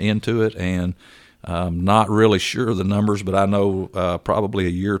into it, and not really sure of the numbers, but I know probably a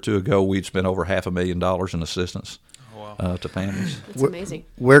year or two ago we'd spent over $500,000 in assistance to families. That's amazing.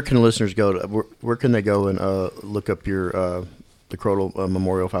 Where can listeners go where can they go and look up your the Crotal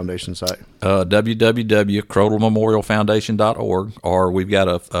Memorial Foundation site? www.crotalmemorialfoundation.org, or we've got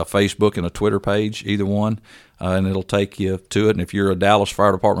a Facebook and a Twitter page, either one, and it'll take you to it. And if you're a Dallas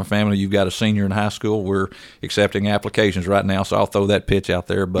Fire Department family, you've got a senior in high school, we're accepting applications right now, so I'll throw that pitch out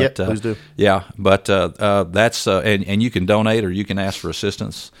there. But please do. Yeah, but that's and you can donate or you can ask for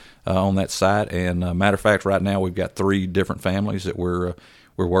assistance on that site. And matter of fact, right now we've got 3 different families that we're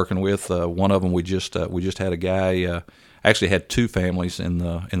working with. One of them we just had a guy. Actually had 2 families in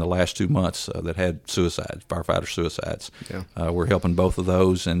the last 2 months that had firefighter suicides. Yeah. We're helping both of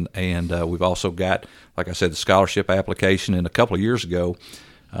those, and we've also got, like I said, the scholarship application. And a couple of years ago,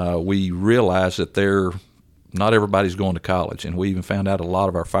 we realized that not everybody's going to college, and we even found out a lot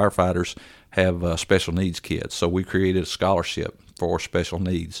of our firefighters have special needs kids. So we created a scholarship for special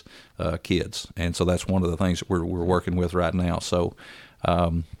needs kids, and so that's one of the things that we're working with right now. So.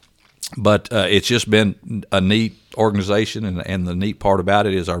 But it's just been a neat organization, and the neat part about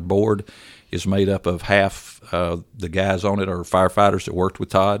it is our board is made up of half the guys on it are firefighters that worked with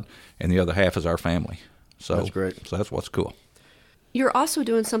Todd, and the other half is our family. So that's great. So that's what's cool. You're also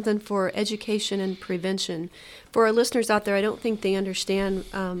doing something for education and prevention. For our listeners out there, I don't think they understand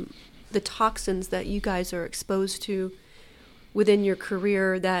the toxins that you guys are exposed to within your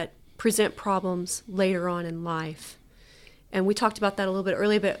career that present problems later on in life. And we talked about that a little bit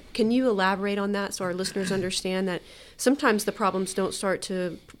earlier, but can you elaborate on that so our listeners understand that sometimes the problems don't start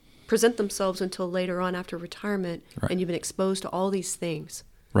to present themselves until later on after retirement, right, and you've been exposed to all these things?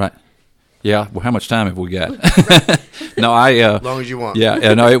 Right. Yeah. Well, how much time have we got? No, as long as you want.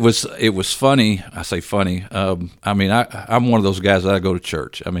 Yeah. No, it was funny. I say funny. I mean, I'm one of those guys that I go to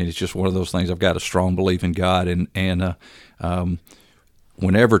church. I mean, it's just one of those things. I've got a strong belief in God, and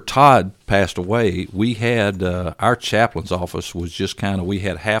whenever Todd passed away, we had our chaplain's office was just we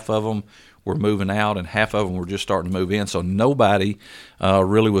had half of them were moving out and half of them were just starting to move in. So nobody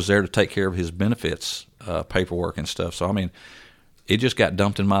really was there to take care of his benefits paperwork and stuff. So, I mean, it just got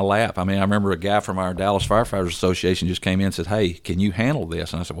dumped in my lap. I mean, I remember a guy from our Dallas Firefighters Association just came in and said, "Hey, can you handle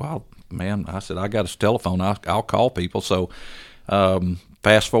this?" And I said, "Well, man," I said, "I got a telephone. I'll call people." So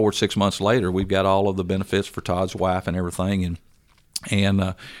fast forward 6 months later, we've got all of the benefits for Todd's wife and everything,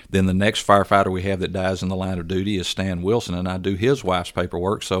 and then the next firefighter we have that dies in the line of duty is Stan Wilson, and I do his wife's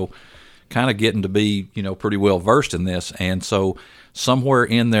paperwork. So kind of getting to be, pretty well versed in this. And so somewhere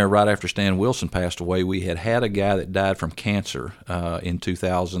in there, right after Stan Wilson passed away, we had a guy that died from cancer in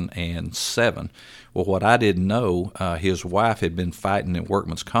 2007. Well, what I didn't know, his wife had been fighting in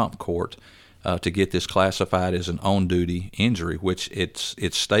workman's comp court to get this classified as an on-duty injury, which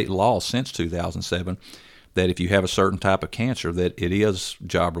it's state law since 2007. That if you have a certain type of cancer, that it is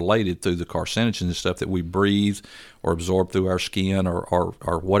job-related through the carcinogens and stuff that we breathe or absorb through our skin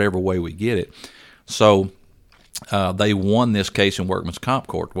or whatever way we get it. So they won this case in workman's comp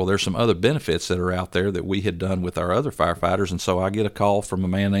court. Well, there's some other benefits that are out there that we had done with our other firefighters, and so I get a call from a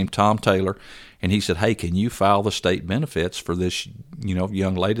man named Tom Taylor, and he said, "Hey, can you file the state benefits for this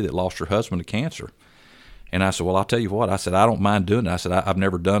young lady that lost her husband to cancer?" And I said, "Well, I'll tell you what." I said, "I don't mind doing it." I said, "I've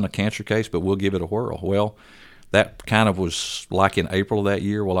never done a cancer case, but we'll give it a whirl." Well, that kind of was like in April of that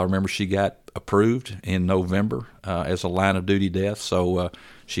year. Well, I remember she got approved in November as a line of duty death. So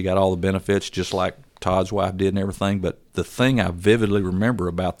she got all the benefits just like Todd's wife did and everything. But the thing I vividly remember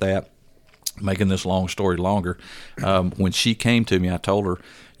about that, making this long story longer, when she came to me, I told her,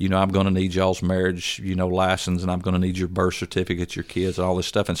 I'm going to need y'all's marriage, license, and I'm going to need your birth certificates, your kids, and all this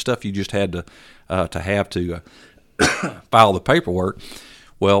stuff, and stuff you just had to have to file the paperwork.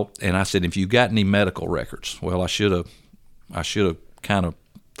 Well, and I said, if you got any medical records, well, I should have kind of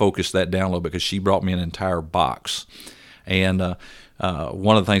focused that down a little bit, because she brought me an entire box. And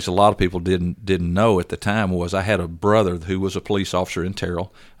one of the things a lot of people didn't know at the time was I had a brother who was a police officer in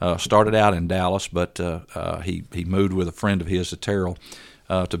Terrell. Started out in Dallas, but he moved with a friend of his to Terrell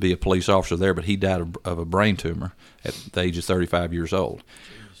to be a police officer there, but he died of a brain tumor at the age of 35 years old.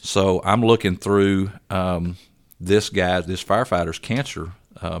 So I'm looking through this firefighter's cancer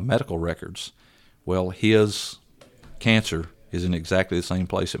medical records. Well, his cancer is in exactly the same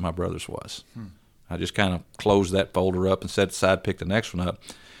place that my brother's was. I just kind of closed that folder up and set it aside, picked the next one up.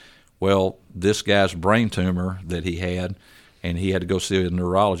 Well, this guy's brain tumor that he had, and he had to go see a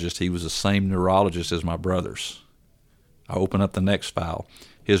neurologist, he was the same neurologist as my brother's. I open up the next file.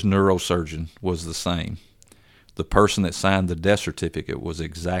 His neurosurgeon was the same. The person that signed the death certificate was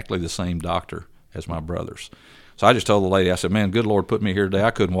exactly the same doctor as my brother's. So I just told the lady, I said, man, good Lord put me here today.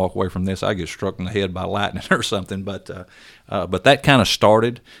 I couldn't walk away from this. I'd get struck in the head by lightning or something. But that kind of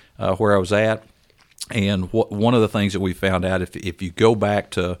started where I was at. And one of the things that we found out, if you go back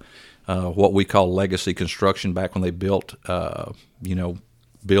to what we call legacy construction, back when they built,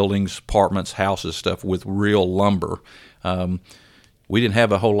 buildings, apartments, houses, stuff with real lumber, we didn't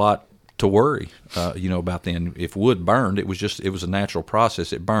have a whole lot to worry, about then. If wood burned, it was a natural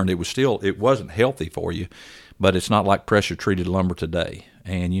process. It burned. It wasn't healthy for you, but it's not like pressure treated lumber today.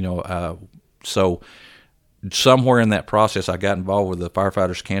 And so somewhere in that process, I got involved with the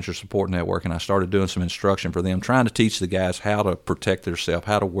Firefighters Cancer Support Network, and I started doing some instruction for them, trying to teach the guys how to protect themselves,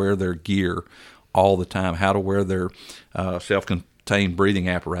 how to wear their gear all the time, how to wear their self-contained breathing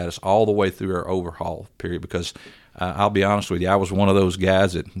apparatus all the way through our overhaul period. Because I'll be honest with you, I was one of those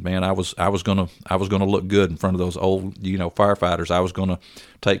guys that, man, I was gonna look good in front of those old, firefighters. I was gonna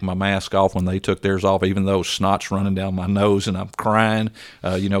take my mask off when they took theirs off, even though snot's running down my nose and I'm crying,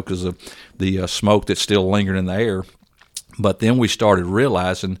 because of the smoke that's still lingering in the air. But then we started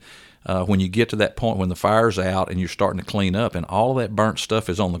realizing when you get to that point when the fire's out and you're starting to clean up and all of that burnt stuff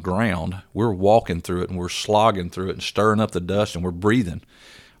is on the ground, we're walking through it and we're slogging through it and stirring up the dust and we're breathing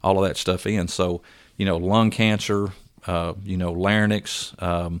all of that stuff in. So, lung cancer, larynx,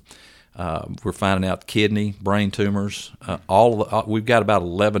 we're finding out kidney, brain tumors, we've got about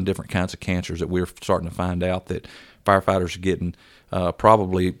 11 different kinds of cancers that we're starting to find out that firefighters are getting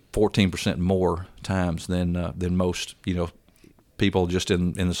probably 14% more times than most, people just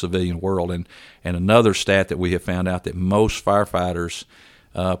in the civilian world. And another stat that we have found out that most firefighters,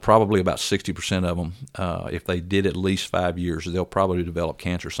 probably about 60% of them, if they did at least 5 years, they'll probably develop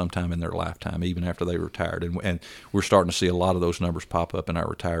cancer sometime in their lifetime, even after they retired. And we're starting to see a lot of those numbers pop up in our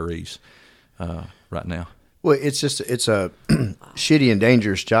retirees right now. Well, it's a shitty and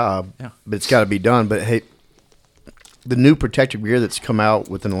dangerous job, yeah, but it's got to be done. But hey, the new protective gear that's come out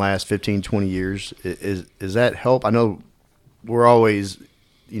within the last 15, 20 years, is that help? I know we're always,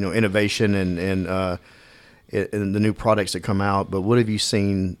 innovation and the new products that come out, but what have you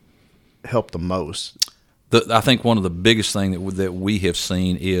seen help the most? I think one of the biggest things that we have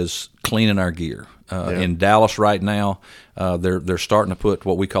seen is cleaning our gear. In Dallas right now, they're starting to put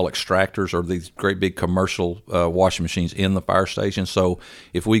what we call extractors, or these great big commercial washing machines in the fire station. So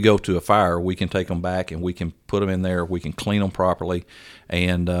if we go to a fire, we can take them back and we can put them in there. We can clean them properly,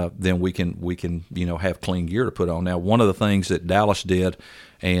 and then we can have clean gear to put on. Now, one of the things that Dallas did,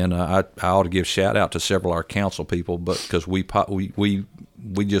 and I ought to give shout out to several of our council people, but because we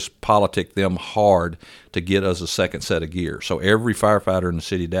just politic them hard to get us a second set of gear. So every firefighter in the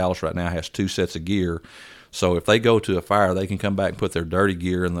city of Dallas right now has 2 sets of gear. So if they go to a fire, they can come back and put their dirty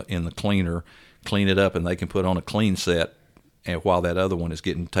gear in the cleaner, clean it up, and they can put on a clean set, and while that other one is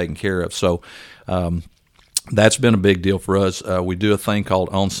getting taken care of. So that's been a big deal for us. We do a thing called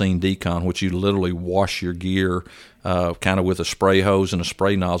on-scene decon, which you literally wash your gear kind of with a spray hose and a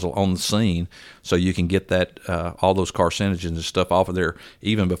spray nozzle on the scene, so you can get that all those carcinogens and stuff off of there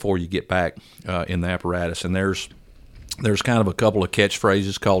even before you get back in the apparatus. And there's kind of a couple of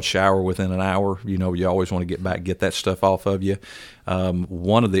catchphrases called shower within an hour. You always want to get back, get that stuff off of you.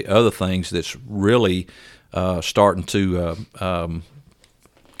 One of the other things that's really starting to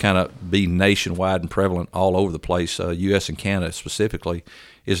kind of be nationwide and prevalent all over the place, U.S. and Canada specifically,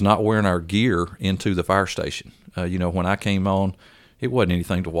 is not wearing our gear into the fire station. When I came on, it wasn't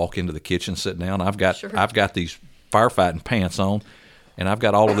anything to walk into the kitchen, sit down. I've got these firefighting pants on, and I've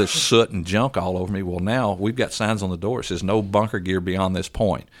got all of this soot and junk all over me. Well, now we've got signs on the door that says no bunker gear beyond this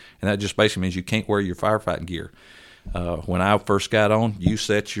point, and that just basically means you can't wear your firefighting gear. When I first got on, you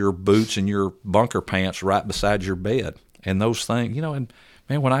set your boots and your bunker pants right beside your bed, and those things, and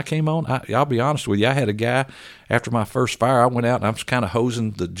man, when I came on, I'll be honest with you, I had a guy, after my first fire, I went out and I was kind of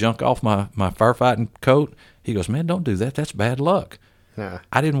hosing the junk off my firefighting coat. He goes, man, don't do that. That's bad luck. Yeah.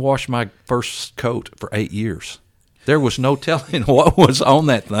 I didn't wash my first coat for 8 years. There was no telling what was on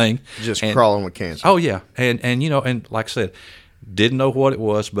that thing. Just crawling with cancer. Oh, yeah. And like I said, didn't know what it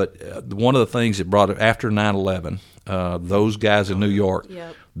was, but one of the things that brought it after 9/11, those guys in New York,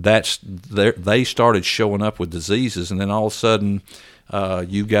 yep. They started showing up with diseases, and then all of a sudden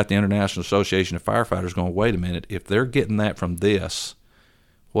you've got the International Association of Firefighters going, wait a minute, if they're getting that from this,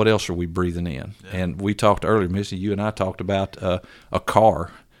 what else are we breathing in? Yeah. And we talked earlier, Missy, you and I talked about a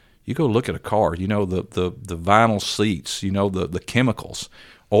car. You go look at a car, the vinyl seats, the chemicals,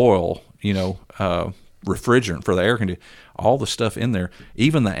 oil, refrigerant for the air conditioning, all the stuff in there,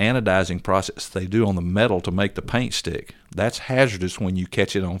 even the anodizing process they do on the metal to make the paint stick, that's hazardous when you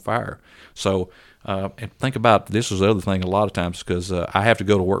catch it on fire. So and think about, this is the other thing a lot of times, because I have to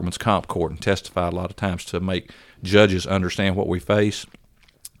go to workman's comp court and testify a lot of times to make judges understand what we face.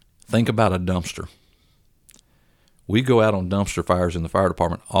 Think about a dumpster. We go out on dumpster fires in the fire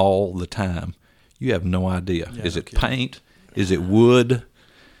department all the time. You have no idea. Yeah, is it paint? Is it wood?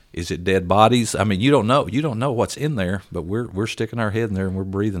 Is it dead bodies? I mean, you don't know. You don't know what's in there, but we're sticking our head in there and we're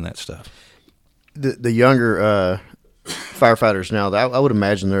breathing that stuff. The younger firefighters now, I would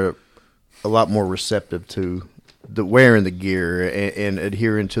imagine they're a lot more receptive to the wearing the gear and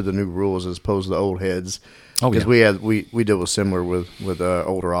adhering to the new rules as opposed to the old heads. Oh, because we deal with similar with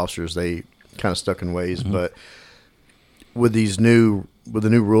older officers. They kind of stuck in ways, Mm-hmm. but with the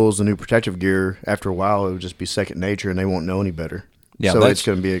new rules, the new protective gear, after a while it would just be second nature, and they won't know any better. Yeah, so it's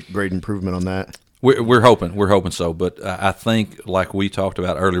going to be a great improvement on that. We're hoping so. But I think, like we talked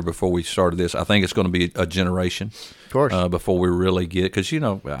about earlier before we started this, I think it's going to be a generation, of course, before we really get it. Because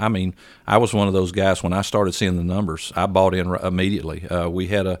I was one of those guys when I started seeing the numbers. I bought in immediately. We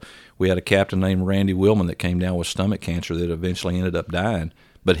had a captain named Randy Willman that came down with stomach cancer that eventually ended up dying,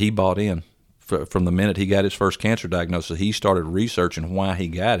 but he bought in from the minute he got his first cancer diagnosis. He started researching why he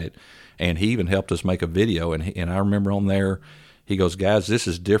got it, and he even helped us make a video. And I remember on there, he goes, guys, this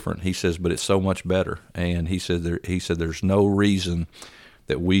is different. He says, but it's so much better. And he said there's no reason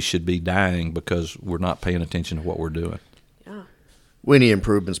that we should be dying because we're not paying attention to what we're doing. Yeah. We need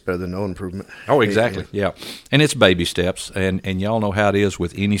improvements better than no improvement. Oh, exactly. Yeah. And it's baby steps. And y'all know how it is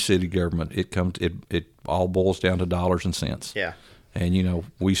with any city government. It all boils down to dollars and cents. Yeah. And,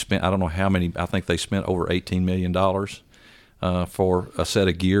 we spent, I don't know how many, I think they spent over $18 million for a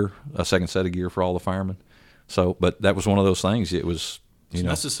second set of gear for all the firemen. So, but that was one of those things. It was, it's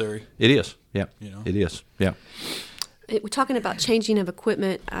necessary. It is. Yeah. It is. Yeah. We're talking about changing of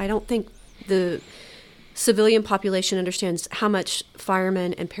equipment. I don't think the civilian population understands how much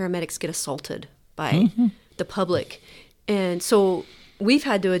firemen and paramedics get assaulted by the public. And so we've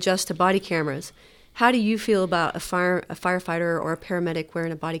had to adjust to body cameras. How do you feel about a firefighter or a paramedic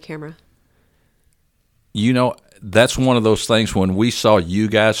wearing a body camera? That's one of those things when we saw you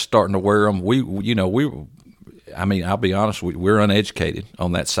guys starting to wear them, I'll be honest, we're uneducated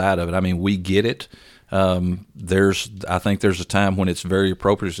on that side of it. We get it. I think there's a time when it's very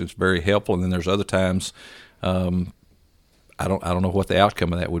appropriate, it's very helpful, and then there's other times I don't know what the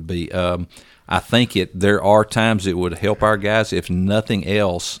outcome of that would be. I think there are times it would help our guys. If nothing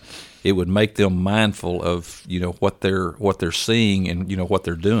else, it would make them mindful of what they're seeing and what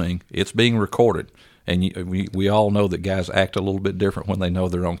they're doing. It's being recorded. And we all know that guys act a little bit different when they know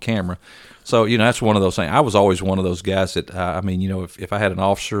they're on camera. So, that's one of those things. I was always one of those guys that, if I had an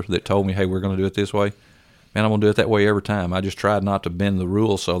officer that told me, hey, we're going to do it this way, man, I'm going to do it that way every time. I just tried not to bend the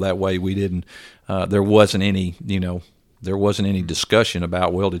rules so that way we didn't, there wasn't any discussion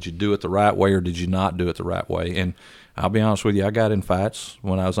about, well, did you do it the right way or did you not do it the right way? And I'll be honest with you, I got in fights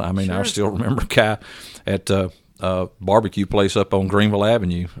when I was, sure. I still remember a guy at barbecue place up on Greenville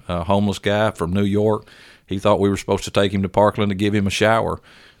Avenue, a homeless guy from New York. He thought we were supposed to take him to Parkland to give him a shower.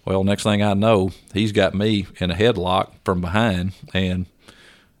 Well, next thing I know, he's got me in a headlock from behind, and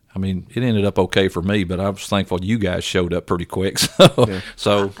it ended up okay for me, but I was thankful you guys showed up pretty quick. So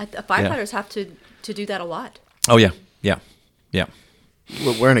firefighters have to do that a lot. Oh, yeah.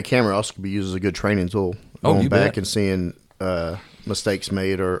 Well, wearing a camera also can be used as a good training tool. Going back and seeing mistakes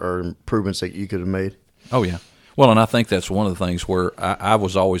made or improvements that you could have made. Oh, yeah. Well, and I think that's one of the things where I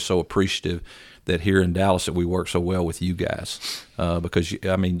was always so appreciative that here in Dallas that we work so well with you guys because,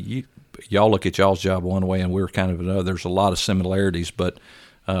 y'all look at y'all's job one way and we're kind of another. There's a lot of similarities, but,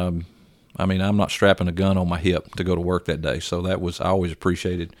 I'm not strapping a gun on my hip to go to work that day. So I always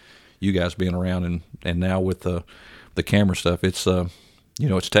appreciated you guys being around. And now with the camera stuff, it's,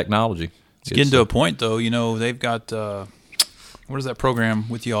 it's technology. It's getting to a point, though. They've got what is that program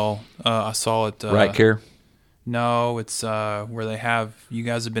with y'all? I saw it. Right Care? No, it's where they have you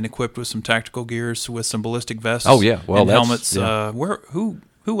guys have been equipped with some tactical gears with some ballistic vests. Oh yeah, well and that's, helmets. Yeah.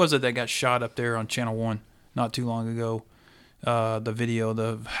 Who was it that got shot up there on Channel 1 not too long ago?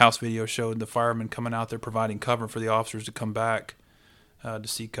 The house video showed the firemen coming out there providing cover for the officers to come back. to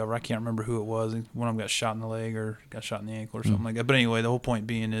seek cover. I can't remember who it was. One of them got shot in the leg or got shot in the ankle or something like that. But anyway, the whole point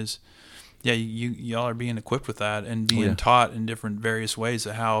being is, yeah, y'all are being equipped with that and being taught in different various ways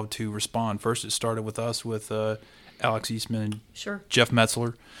of how to respond. First, it started with us with Alex Eastman and Jeff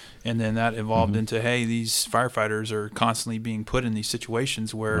Metzler, and then that evolved into, hey, these firefighters are constantly being put in these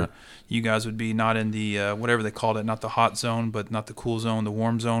situations where you guys would be not in the whatever they called it, not the hot zone, but not the cool zone, the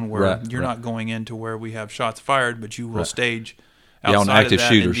warm zone, where you're not going into where we have shots fired, but you will stage outside on active of that,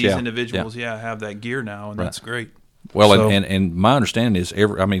 shooters. And these individuals, have that gear now, and that's great. Well, so, and my understanding is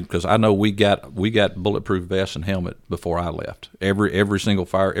because I know we got bulletproof vests and helmet before I left. Every single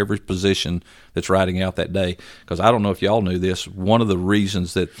every position that's riding out that day. Because I don't know if y'all knew this. One of the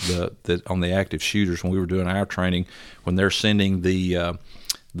reasons that on the active shooters, when we were doing our training, when they're sending the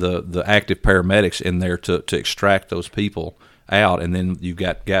active paramedics in there to extract those people out, and then you've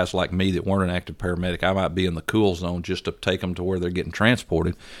got guys like me that weren't an active paramedic. I might be in the cool zone just to take them to where they're getting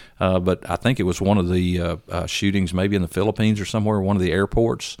transported. But I think it was one of the shootings, maybe in the Philippines or somewhere, one of the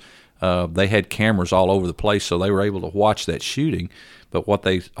airports. They had cameras all over the place, so they were able to watch that shooting. But what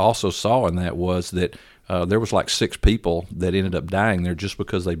they also saw in that was that there was like 6 people that ended up dying there just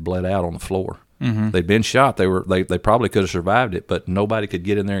because they bled out on the floor. They'd been shot. They probably could have survived it, but nobody could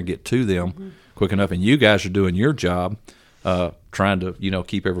get in there and get to them quick enough. And you guys are doing your job, trying to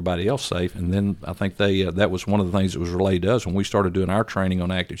keep everybody else safe. And then I think that was one of the things that was relayed to us when we started doing our training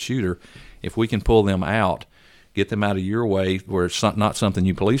on active shooter. If we can pull them out, get them out of your way where it's not something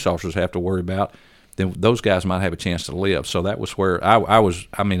you police officers have to worry about, then those guys might have a chance to live. So that was where I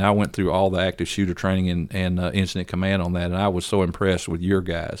went through all the active shooter training and incident command on that, and I was so impressed with your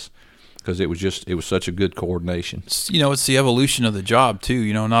guys because it was such a good coordination. It's the evolution of the job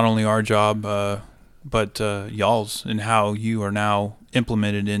too. Not only our job, but y'all's, and how you are now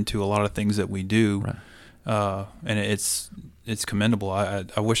implemented into a lot of things that we do, and it's commendable.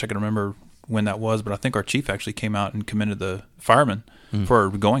 I wish I could remember when that was, but I think our chief actually came out and commended the firemen for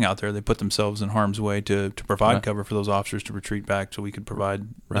going out there. They put themselves in harm's way to provide cover for those officers to retreat back, so we could provide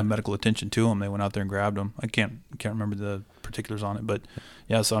medical attention to them. They went out there and grabbed them. I can't remember the particulars on it, but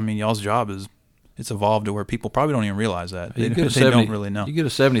so y'all's job it's evolved to where people probably don't even realize that. They don't really know. You get a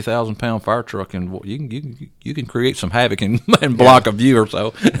 70,000-pound fire truck, and you can create some havoc and block a view or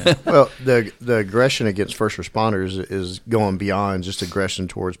so. Well, the aggression against first responders is going beyond just aggression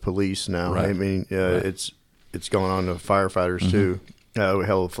towards police now. Right. I mean, it's going on to firefighters too.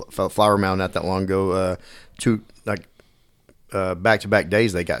 Hell, Flower Mound not that long ago, back-to-back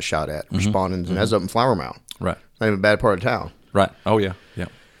days they got shot at responding, and that's up in Flower Mound. Right, not even a bad part of town. Right. Oh yeah.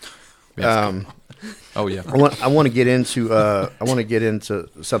 Oh yeah. I want to get into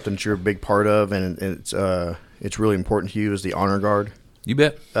something that you're a big part of, and it's really important to you, is the honor guard. You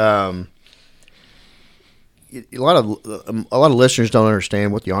bet. A lot of listeners don't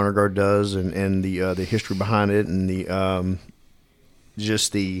understand what the honor guard does, and the history behind it, and the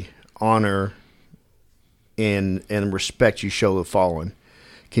just the honor and respect you show the fallen.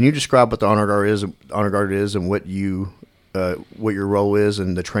 Can you describe what the honor guard is, and what your role is,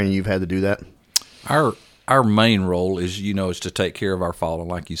 and the training you've had to do that? Our main role is to take care of our fallen,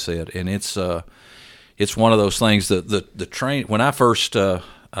 like you said, and it's one of those things that the train. When I first I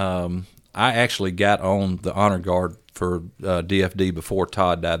actually got on the honor guard for DFD before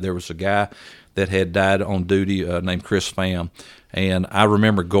Todd died. There was a guy that had died on duty named Chris Pham, and I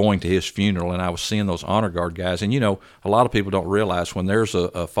remember going to his funeral, and I was seeing those honor guard guys. And a lot of people don't realize when there's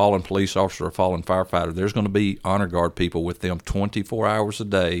a fallen police officer or a fallen firefighter, there's going to be honor guard people with them 24 hours a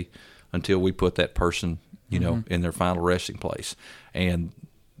day until we put that person, in their final resting place. And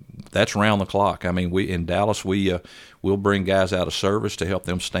that's round the clock. I mean, in Dallas, we'll bring guys out of service to help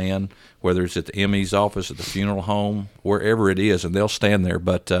them stand, whether it's at the ME's office, at the funeral home, wherever it is, and they'll stand there.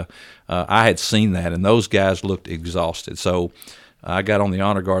 But I had seen that, and those guys looked exhausted. So I got on the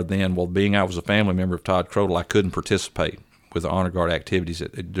honor guard then. Well, being I was a family member of Todd Crodel, I couldn't participate with the honor guard activities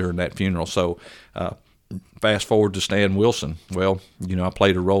during that funeral. So fast forward to Stan Wilson. Well, I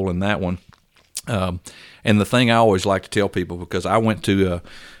played a role in that one. And the thing I always like to tell people, because I went to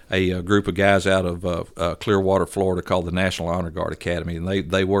a group of guys out of Clearwater, Florida, called the National Honor Guard Academy, and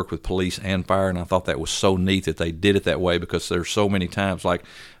they work with police and fire, and I thought that was so neat that they did it that way, because there's so many times, like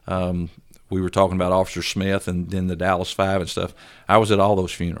we were talking about Officer Smith and then the Dallas 5 and stuff. I was at all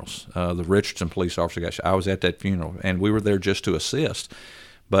those funerals. The Richardson police officer got shot. I was at that funeral, and we were there just to assist.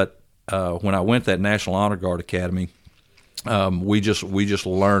 But when I went to that National Honor Guard Academy, we just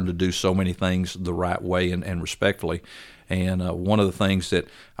learned to do so many things the right way and respectfully. And one of the things that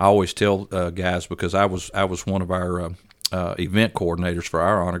I always tell guys, because I was one of our event coordinators for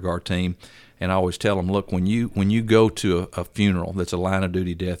our honor guard team, and I always tell them, look, when you go to a funeral that's a line of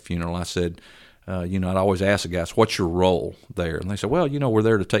duty death funeral, I said, I'd always ask the guys, what's your role there? And they said, well, we're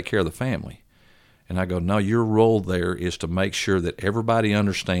there to take care of the family. And I go, no, your role there is to make sure that everybody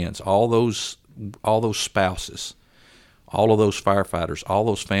understands, all those spouses, all of those firefighters, all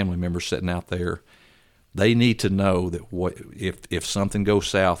those family members sitting out there, they need to know that if something goes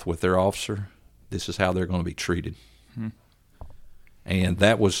south with their officer, this is how they're going to be treated. Hmm. And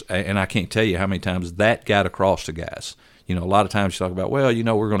and I can't tell you how many times that got across to guys. A lot of times you talk about, well,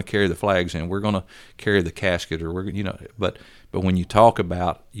 we're going to carry the flags in, we're going to carry the casket, or but when you talk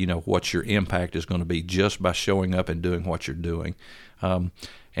about, what your impact is going to be just by showing up and doing what you're doing. And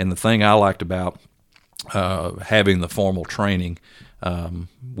the thing I liked about having the formal training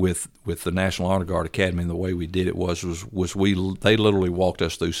with the National Honor Guard Academy and the way we did it was they literally walked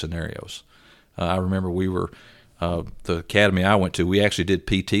us through scenarios. I remember we were the academy I went to, we actually did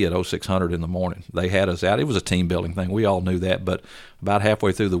PT at 0600 in the morning. They had us out. It was a team building thing. We all knew that, but about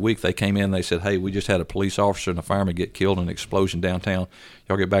halfway through the week, they came in and they said, hey, we just had a police officer and a fireman get killed in an explosion downtown.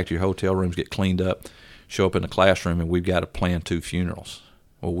 Y'all get back to your hotel rooms, get cleaned up, show up in the classroom, and we've got to plan 2 funerals.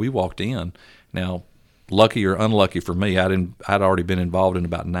 Well, we walked in. Now, lucky or unlucky for me, I'd already been involved in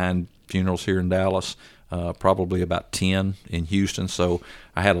about 9 funerals here in Dallas, probably about 10 in Houston, so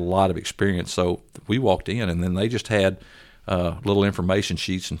I had a lot of experience. So we walked in, and then they just had little information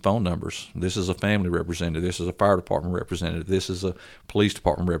sheets and phone numbers. This is a family representative. This is a fire department representative. This is a police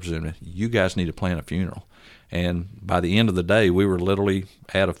department representative. You guys need to plan a funeral. And by the end of the day, we were literally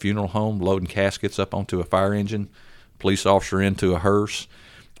at a funeral home loading caskets up onto a fire engine, police officer into a hearse.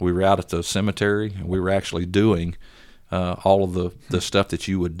 We were out at the cemetery, and we were actually doing all of the stuff that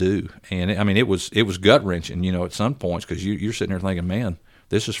you would do. And it was gut-wrenching, at some points, because you're sitting there thinking, man,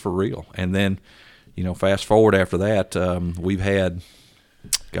 this is for real. And then, fast forward after that, we've had,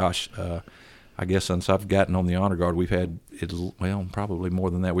 I guess since I've gotten on the Honor Guard, we've had, probably more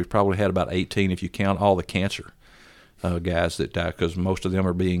than that. We've probably had about 18 if you count all the cancer guys that die, because most of them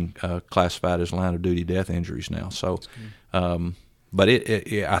are being classified as line-of-duty death injuries now. So, but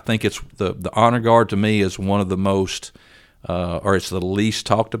I think it's the Honor Guard to me is one of the most, or it's the least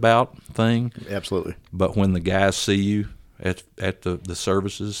talked about thing. Absolutely. But when the guys see you at the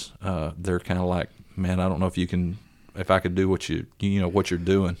services, they're kind of like, man, I don't know if I could do what you're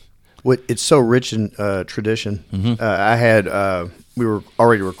doing. It's so rich in tradition. Mm-hmm. We were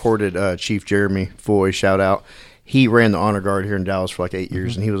already recorded Chief Jeremy Foy, shout out. He ran the Honor Guard here in Dallas for like 8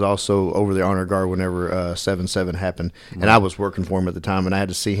 years, and he was also over the Honor Guard whenever 7/7 happened. Right. And I was working for him at the time, and I had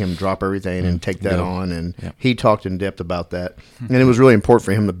to see him drop everything and take that on. And he talked in depth about that, and it was really important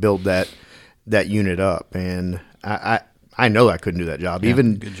for him to build that unit up. And I know I couldn't do that job.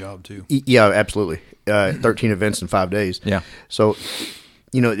 Even good job too. Yeah, absolutely. 13 events in 5 days. Yeah. So,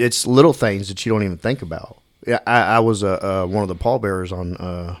 it's little things that you don't even think about. Yeah, I was one of the pallbearers on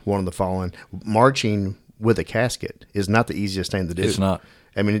one of the fallen. Marching with a casket is not the easiest thing to do. It's not.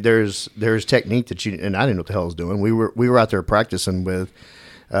 I mean, there's technique that and I didn't know what the hell I was doing. We were out there practicing with,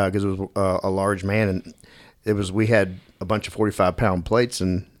 because it was a large man, and we had a bunch of 45-pound plates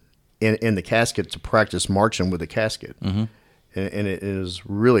in the casket to practice marching with the casket. Mm-hmm. And it is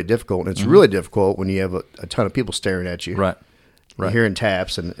really difficult. And it's really difficult when you have a ton of people staring at you. Right. You're hearing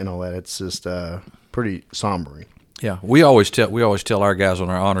taps and all that. It's just pretty sombering. Yeah, we always tell our guys on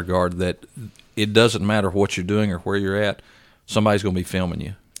our Honor Guard that it doesn't matter what you're doing or where you're at, somebody's going to be filming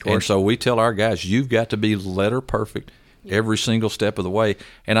you. And so we tell our guys, you've got to be letter perfect every single step of the way.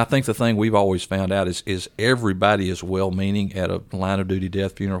 And I think the thing we've always found out is everybody is well-meaning at a line-of-duty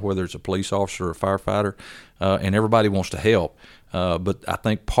death funeral, whether it's a police officer or a firefighter, and everybody wants to help. But I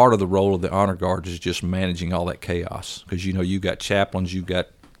think part of the role of the Honor Guard is just managing all that chaos, because you've got chaplains, you've got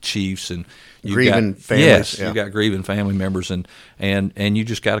chiefs, and you grieving families. Yes, you got grieving family members, and you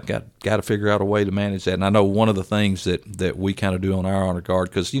just got to figure out a way to manage that. And I know one of the things that we kind of do on our Honor Guard,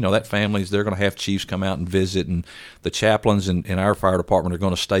 because that families, they're going to have chiefs come out and visit, and the chaplains in our fire department are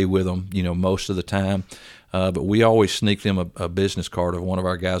going to stay with them, most of the time. But we always sneak them a business card of one of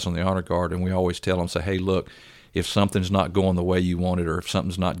our guys on the Honor Guard, and we always tell them, say, hey, look, if something's not going the way you want it, or if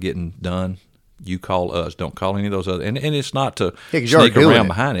something's not getting done, you call us. Don't call any of those other. And it's not to sneak around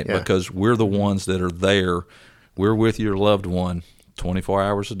behind it, because we're the ones that are there. We're with your loved one 24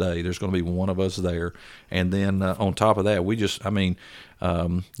 hours a day. There's going to be one of us there. And then on top of that, we just, and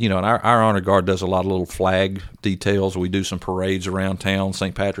our Honor Guard does a lot of little flag details. We do some parades around town,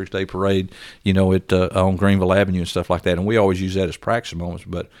 St. Patrick's Day parade, on Greenville Avenue and stuff like that. And we always use that as practice moments.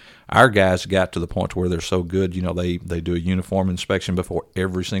 But our guys got to the point where they're so good, they do a uniform inspection before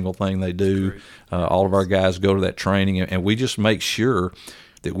every single thing they do. All of our guys go to that training, and we just make sure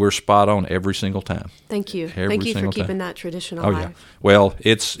that we're spot on every single time. Thank you. Thank you for keeping that tradition alive. Oh, yeah. Well,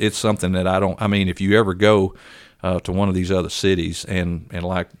 it's something that if you ever go to one of these other cities, and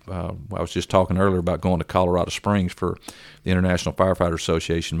like I was just talking earlier about going to Colorado Springs for the International Firefighter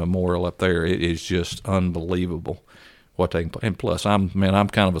Association Memorial up there, it is just unbelievable what they can play. And plus, I'm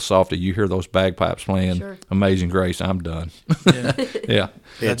kind of a softie. You hear those bagpipes playing sure. Amazing Grace, I'm done. Yeah.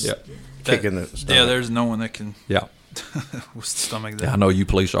 It's kicking the stomach. Yeah, there's no one that can with the stomach that. I know you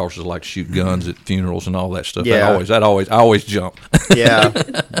police officers like to shoot guns at funerals and all that stuff. Yeah. I always jump. Yeah,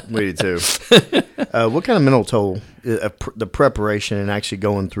 we do too. What kind of mental toll, the preparation and actually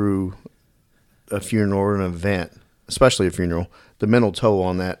going through a funeral or an event, especially a funeral, the mental toll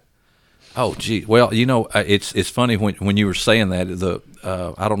on that? Oh, gee. Well, it's funny when you were saying that.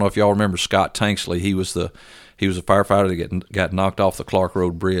 I don't know if y'all remember Scott Tanksley. He was a firefighter that got knocked off the Clark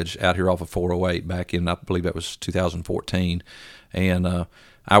Road Bridge out here off of 408 back in, I believe that was 2014, and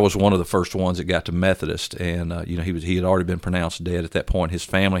I was one of the first ones that got to Methodist, and he had already been pronounced dead at that point. His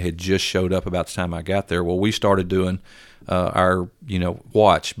family had just showed up about the time I got there. Well, we started doing our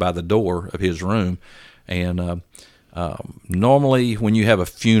watch by the door of his room, and normally when you have a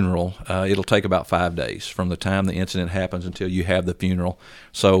funeral, it'll take about 5 days from the time the incident happens until you have the funeral.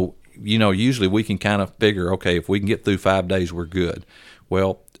 So usually we can kind of figure, okay, if we can get through 5 days, we're good.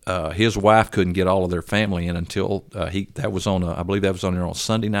 Well, his wife couldn't get all of their family in until I believe that was on a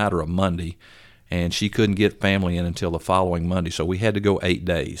Sunday night or a Monday, and she couldn't get family in until the following Monday. So we had to go 8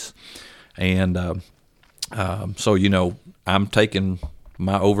 days, and so I'm taking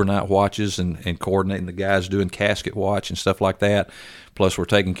my overnight watches and coordinating the guys doing casket watch and stuff like that. Plus, we're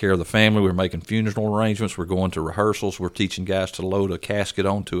taking care of the family. We're making funeral arrangements. We're going to rehearsals. We're teaching guys to load a casket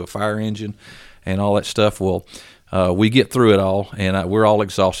onto a fire engine and all that stuff. Well, we get through it all, and we're all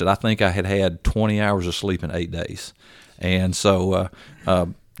exhausted. I think I had 20 hours of sleep in 8 days. And so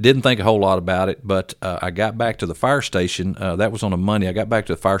didn't think a whole lot about it, but I got back to the fire station. That was on a Monday. I got back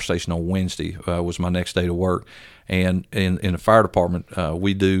to the fire station on Wednesday, was my next day to work. And in the fire department,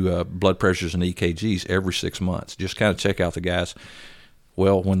 we do blood pressures and EKGs every 6 months, just kind of check out the guys.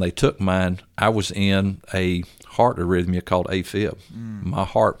 Well, when they took mine, I was in a heart arrhythmia called AFib. My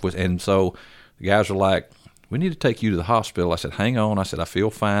heart was, and so the guys were like, we need to take you to the hospital. I said, hang on. I said, I feel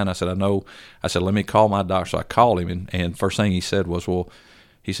fine. I said, I know. I said, let me call my doctor. So I called him, and first thing he said was, well,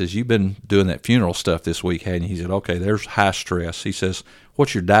 he says, you've been doing that funeral stuff this week, hadn't you? He said, okay, there's high stress. He says,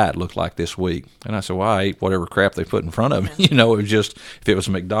 what's your diet look like this week? And I said, well, I ate whatever crap they put in front of me. It was just, if it was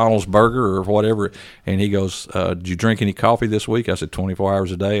a McDonald's burger or whatever. And he goes, did you drink any coffee this week? I said, 24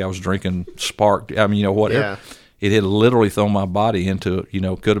 hours a day. I was drinking Spark, whatever. Yeah. It had literally thrown my body into,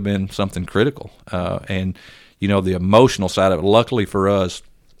 could have been something critical. And the emotional side of it, luckily for us,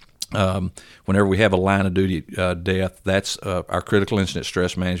 whenever we have a line of duty death, that's our critical incident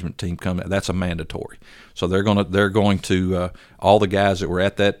stress management team coming. That's a mandatory. So they're going to all the guys that were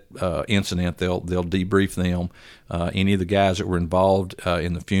at that incident. They'll debrief them. Any of the guys that were involved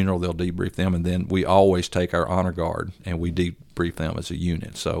in the funeral, they'll debrief them, and then we always take our honor guard and we debrief them as a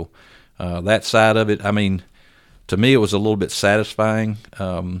unit. So that side of it, to me, it was a little bit satisfying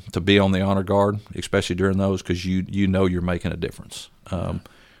to be on the honor guard, especially during those, because you're making a difference.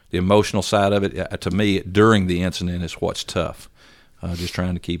 The emotional side of it, to me, during the incident is what's tough. Just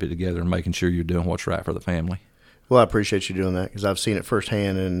trying to keep it together and making sure you're doing what's right for the family. Well, I appreciate you doing that because I've seen it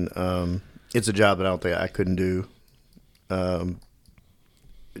firsthand, and it's a job that I don't think I couldn't do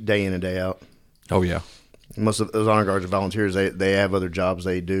day in and day out. Oh, yeah. Most of those honor guards are volunteers. They have other jobs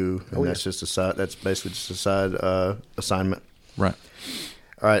they do, and that's just that's basically just a side assignment. Right.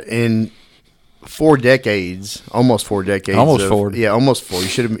 All right, in 4 decades, almost 4 decades. Almost 4. Yeah, almost 4.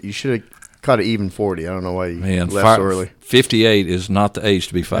 You should have caught it even 40. I don't know why you left so early. 58 is not the age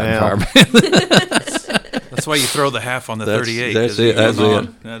to be fighting firemen. That's why you throw the half on the 38. That's it. That's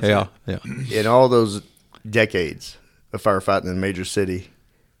it. Yeah. In all those decades of firefighting in a major city,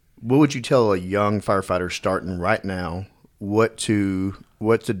 what would you tell a young firefighter starting right now what to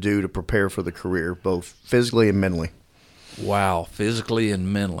do to prepare for the career, both physically and mentally? Wow, physically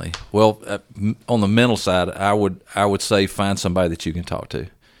and mentally. Well, on the mental side, I would say find somebody that you can talk to,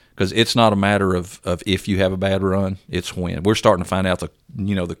 because it's not a matter of if you have a bad run, it's when. We're starting to find out the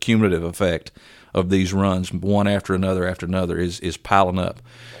cumulative effect of these runs, one after another is piling up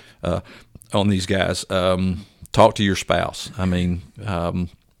on these guys. Talk to your spouse. I mean,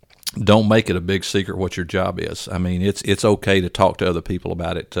 don't make it a big secret what your job is. I mean, it's okay to talk to other people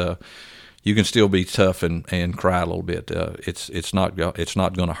about it. You can still be tough and cry a little bit. It's not going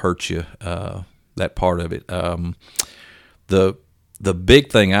to hurt you. That part of it. The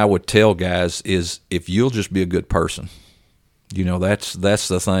big thing I would tell guys is if you'll just be a good person. That's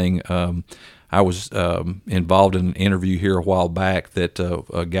the thing. I was involved in an interview here a while back that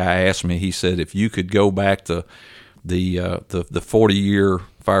a guy asked me. He said, if you could go back to the 40-year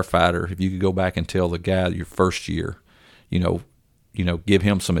firefighter, if you could go back and tell the guy your first year, give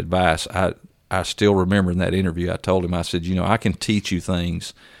him some advice. I still remember in that interview, I told him, I said, I can teach you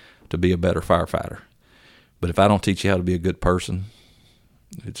things to be a better firefighter, but if I don't teach you how to be a good person,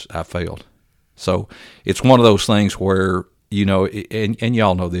 I failed. So it's one of those things where, and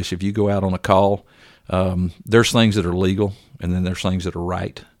y'all know this, if you go out on a call, there's things that are legal and then there's things that are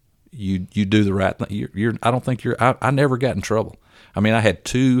right. You do the right thing. I never got in trouble. I mean, I had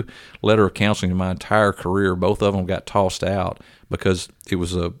 2 letter of counseling in my entire career. Both of them got tossed out because it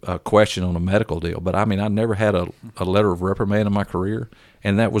was a question on a medical deal. But I mean, I never had a letter of reprimand in my career.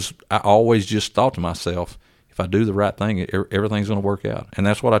 And I always just thought to myself, if I do the right thing, everything's going to work out. And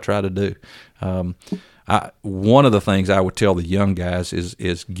that's what I try to do. One of the things I would tell the young guys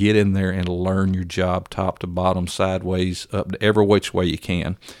is get in there and learn your job top to bottom, sideways, up to every which way you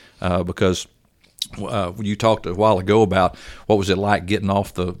can. Because you talked a while ago about what was it like getting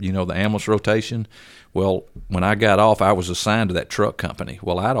off the ambulance rotation. Well, when I got off, I was assigned to that truck company.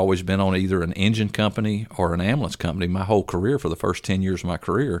 Well, I'd always been on either an engine company or an ambulance company my whole career for the first 10 years of my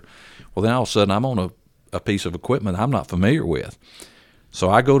career. Well, then all of a sudden I'm on a piece of equipment I'm not familiar with. So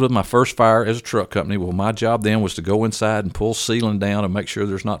I go to my first fire as a truck company. Well, my job then was to go inside and pull ceiling down and make sure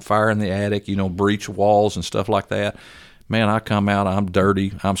there's not fire in the attic, breach walls and stuff like that. Man, I come out, I'm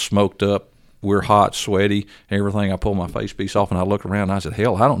dirty, I'm smoked up, we're hot, sweaty, everything. I pull my face piece off and I look around and I said,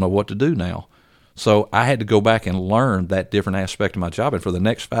 hell, I don't know what to do now. So I had to go back and learn that different aspect of my job. And for the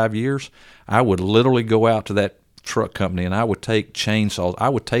next 5 years, I would literally go out to that truck company and I would take chainsaws. I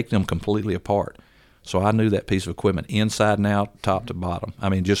would take them completely apart. So I knew that piece of equipment inside and out, top to bottom. I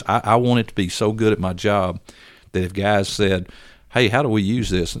mean, I wanted to be so good at my job that if guys said, hey, how do we use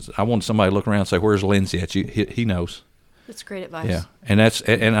this? I wanted somebody to look around and say, where's Lindsay at? He knows. That's great advice. Yeah, and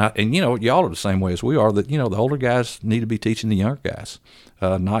y'all are the same way as we are. That the older guys need to be teaching the younger guys,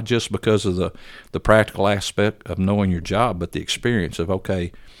 not just because of the practical aspect of knowing your job, but the experience of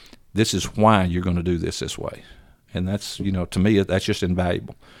this is why you're going to do this way, and that's to me that's just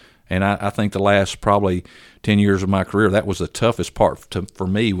invaluable. And I think the last probably 10 years of my career, that was the toughest part for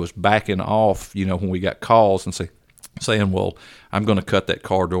me was backing off. When we got calls and saying, well, I'm going to cut that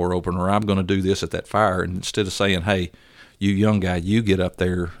car door open, or I'm going to do this at that fire, and instead of saying, hey, you young guy, you get up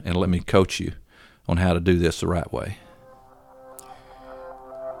there and let me coach you on how to do this the right way.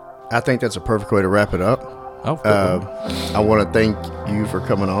 I think that's a perfect way to wrap it up. Oh, cool. I want to thank you for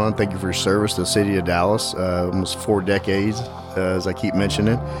coming on. Thank you for your service to the city of Dallas. Almost 4 decades, as I keep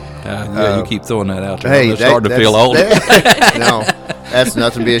mentioning. You keep throwing that out there. Hey, it's hard to feel old. No, that's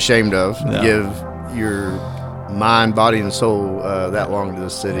nothing to be ashamed of. No. Give your mind, body, and soul that long to the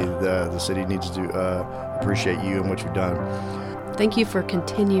city. The city needs to appreciate you and what you've done. Thank you for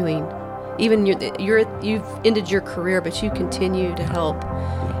continuing. Even you've ended your career, but you continue to help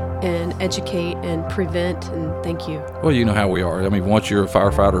and educate and prevent, and thank you. Well, you know how we are. I mean, once you're a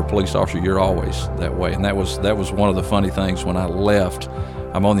firefighter or police officer, you're always that way. And that was one of the funny things when I left.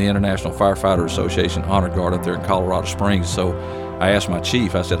 I'm on the International Firefighter Association Honor Guard up there in Colorado Springs. So I asked my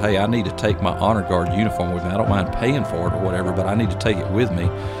chief, I said, hey, I need to take my Honor Guard uniform with me. I don't mind paying for it or whatever, but I need to take it with me.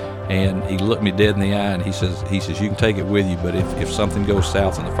 And he looked me dead in the eye and he says, you can take it with you, but if something goes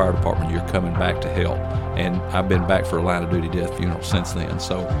south in the fire department, you're coming back to help. And I've been back for a line of duty death funeral since then.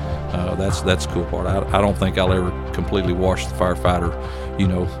 So that's the cool part. I don't think I'll ever completely wash the firefighter,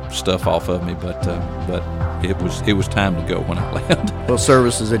 stuff off of me, but it was time to go when I left. Well,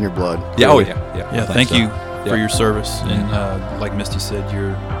 service is in your blood. Yeah. Oh yeah. Yeah. Thank you for your service. And like Misty said,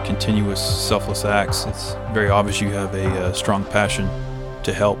 your continuous selfless acts. It's very obvious you have a strong passion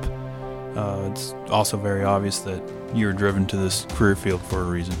to help. It's also very obvious that you're driven to this career field for a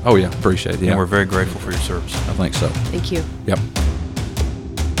reason. Oh, yeah. Appreciate it. Yeah. And we're very grateful for your service. I think so. Thank you. Yep.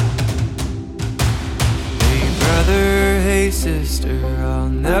 Hey, brother, hey, sister, I'll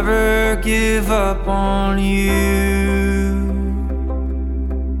never give up on you.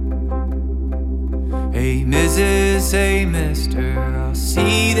 Hey, Miss Mrs., hey, mister, I'll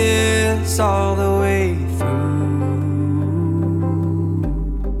see this all the way through.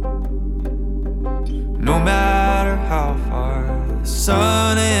 No matter how far the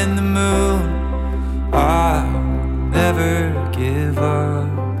sun and the moon, I'll never give up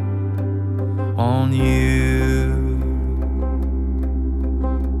on you.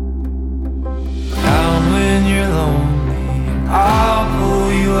 Down when you're lonely, I'll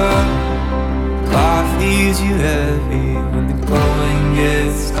pull you up. Life leaves you heavy when the going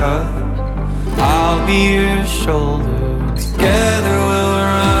gets tough. I'll be your shoulder, together we'll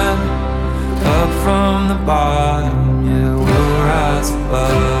run up from the bottom, yeah, we'll rise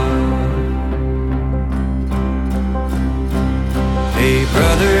above. Hey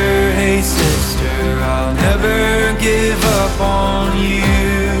brother, hey sister, I'll never give up on you.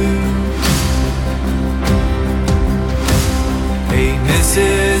 Hey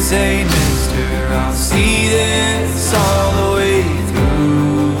Mrs., hey mister, I'll see this all the way through.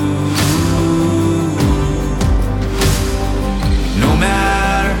 No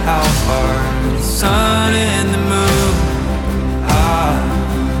matter how far the sun and the moon, I'll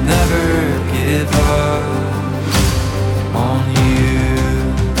never give up on you.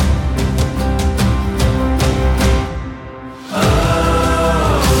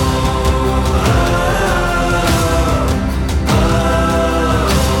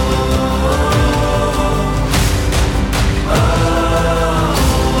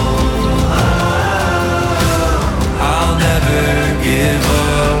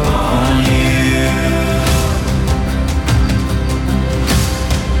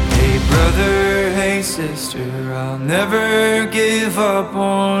 Sister, I'll never give up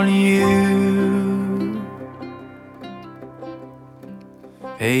on you.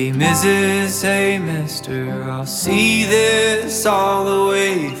 Hey Mrs., hey mister, I'll see this all the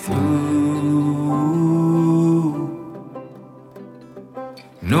way through.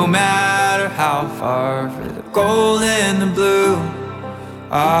 No matter how far, for the gold and the blue,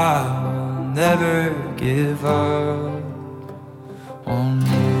 I'll never give up on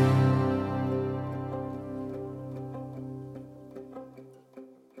you.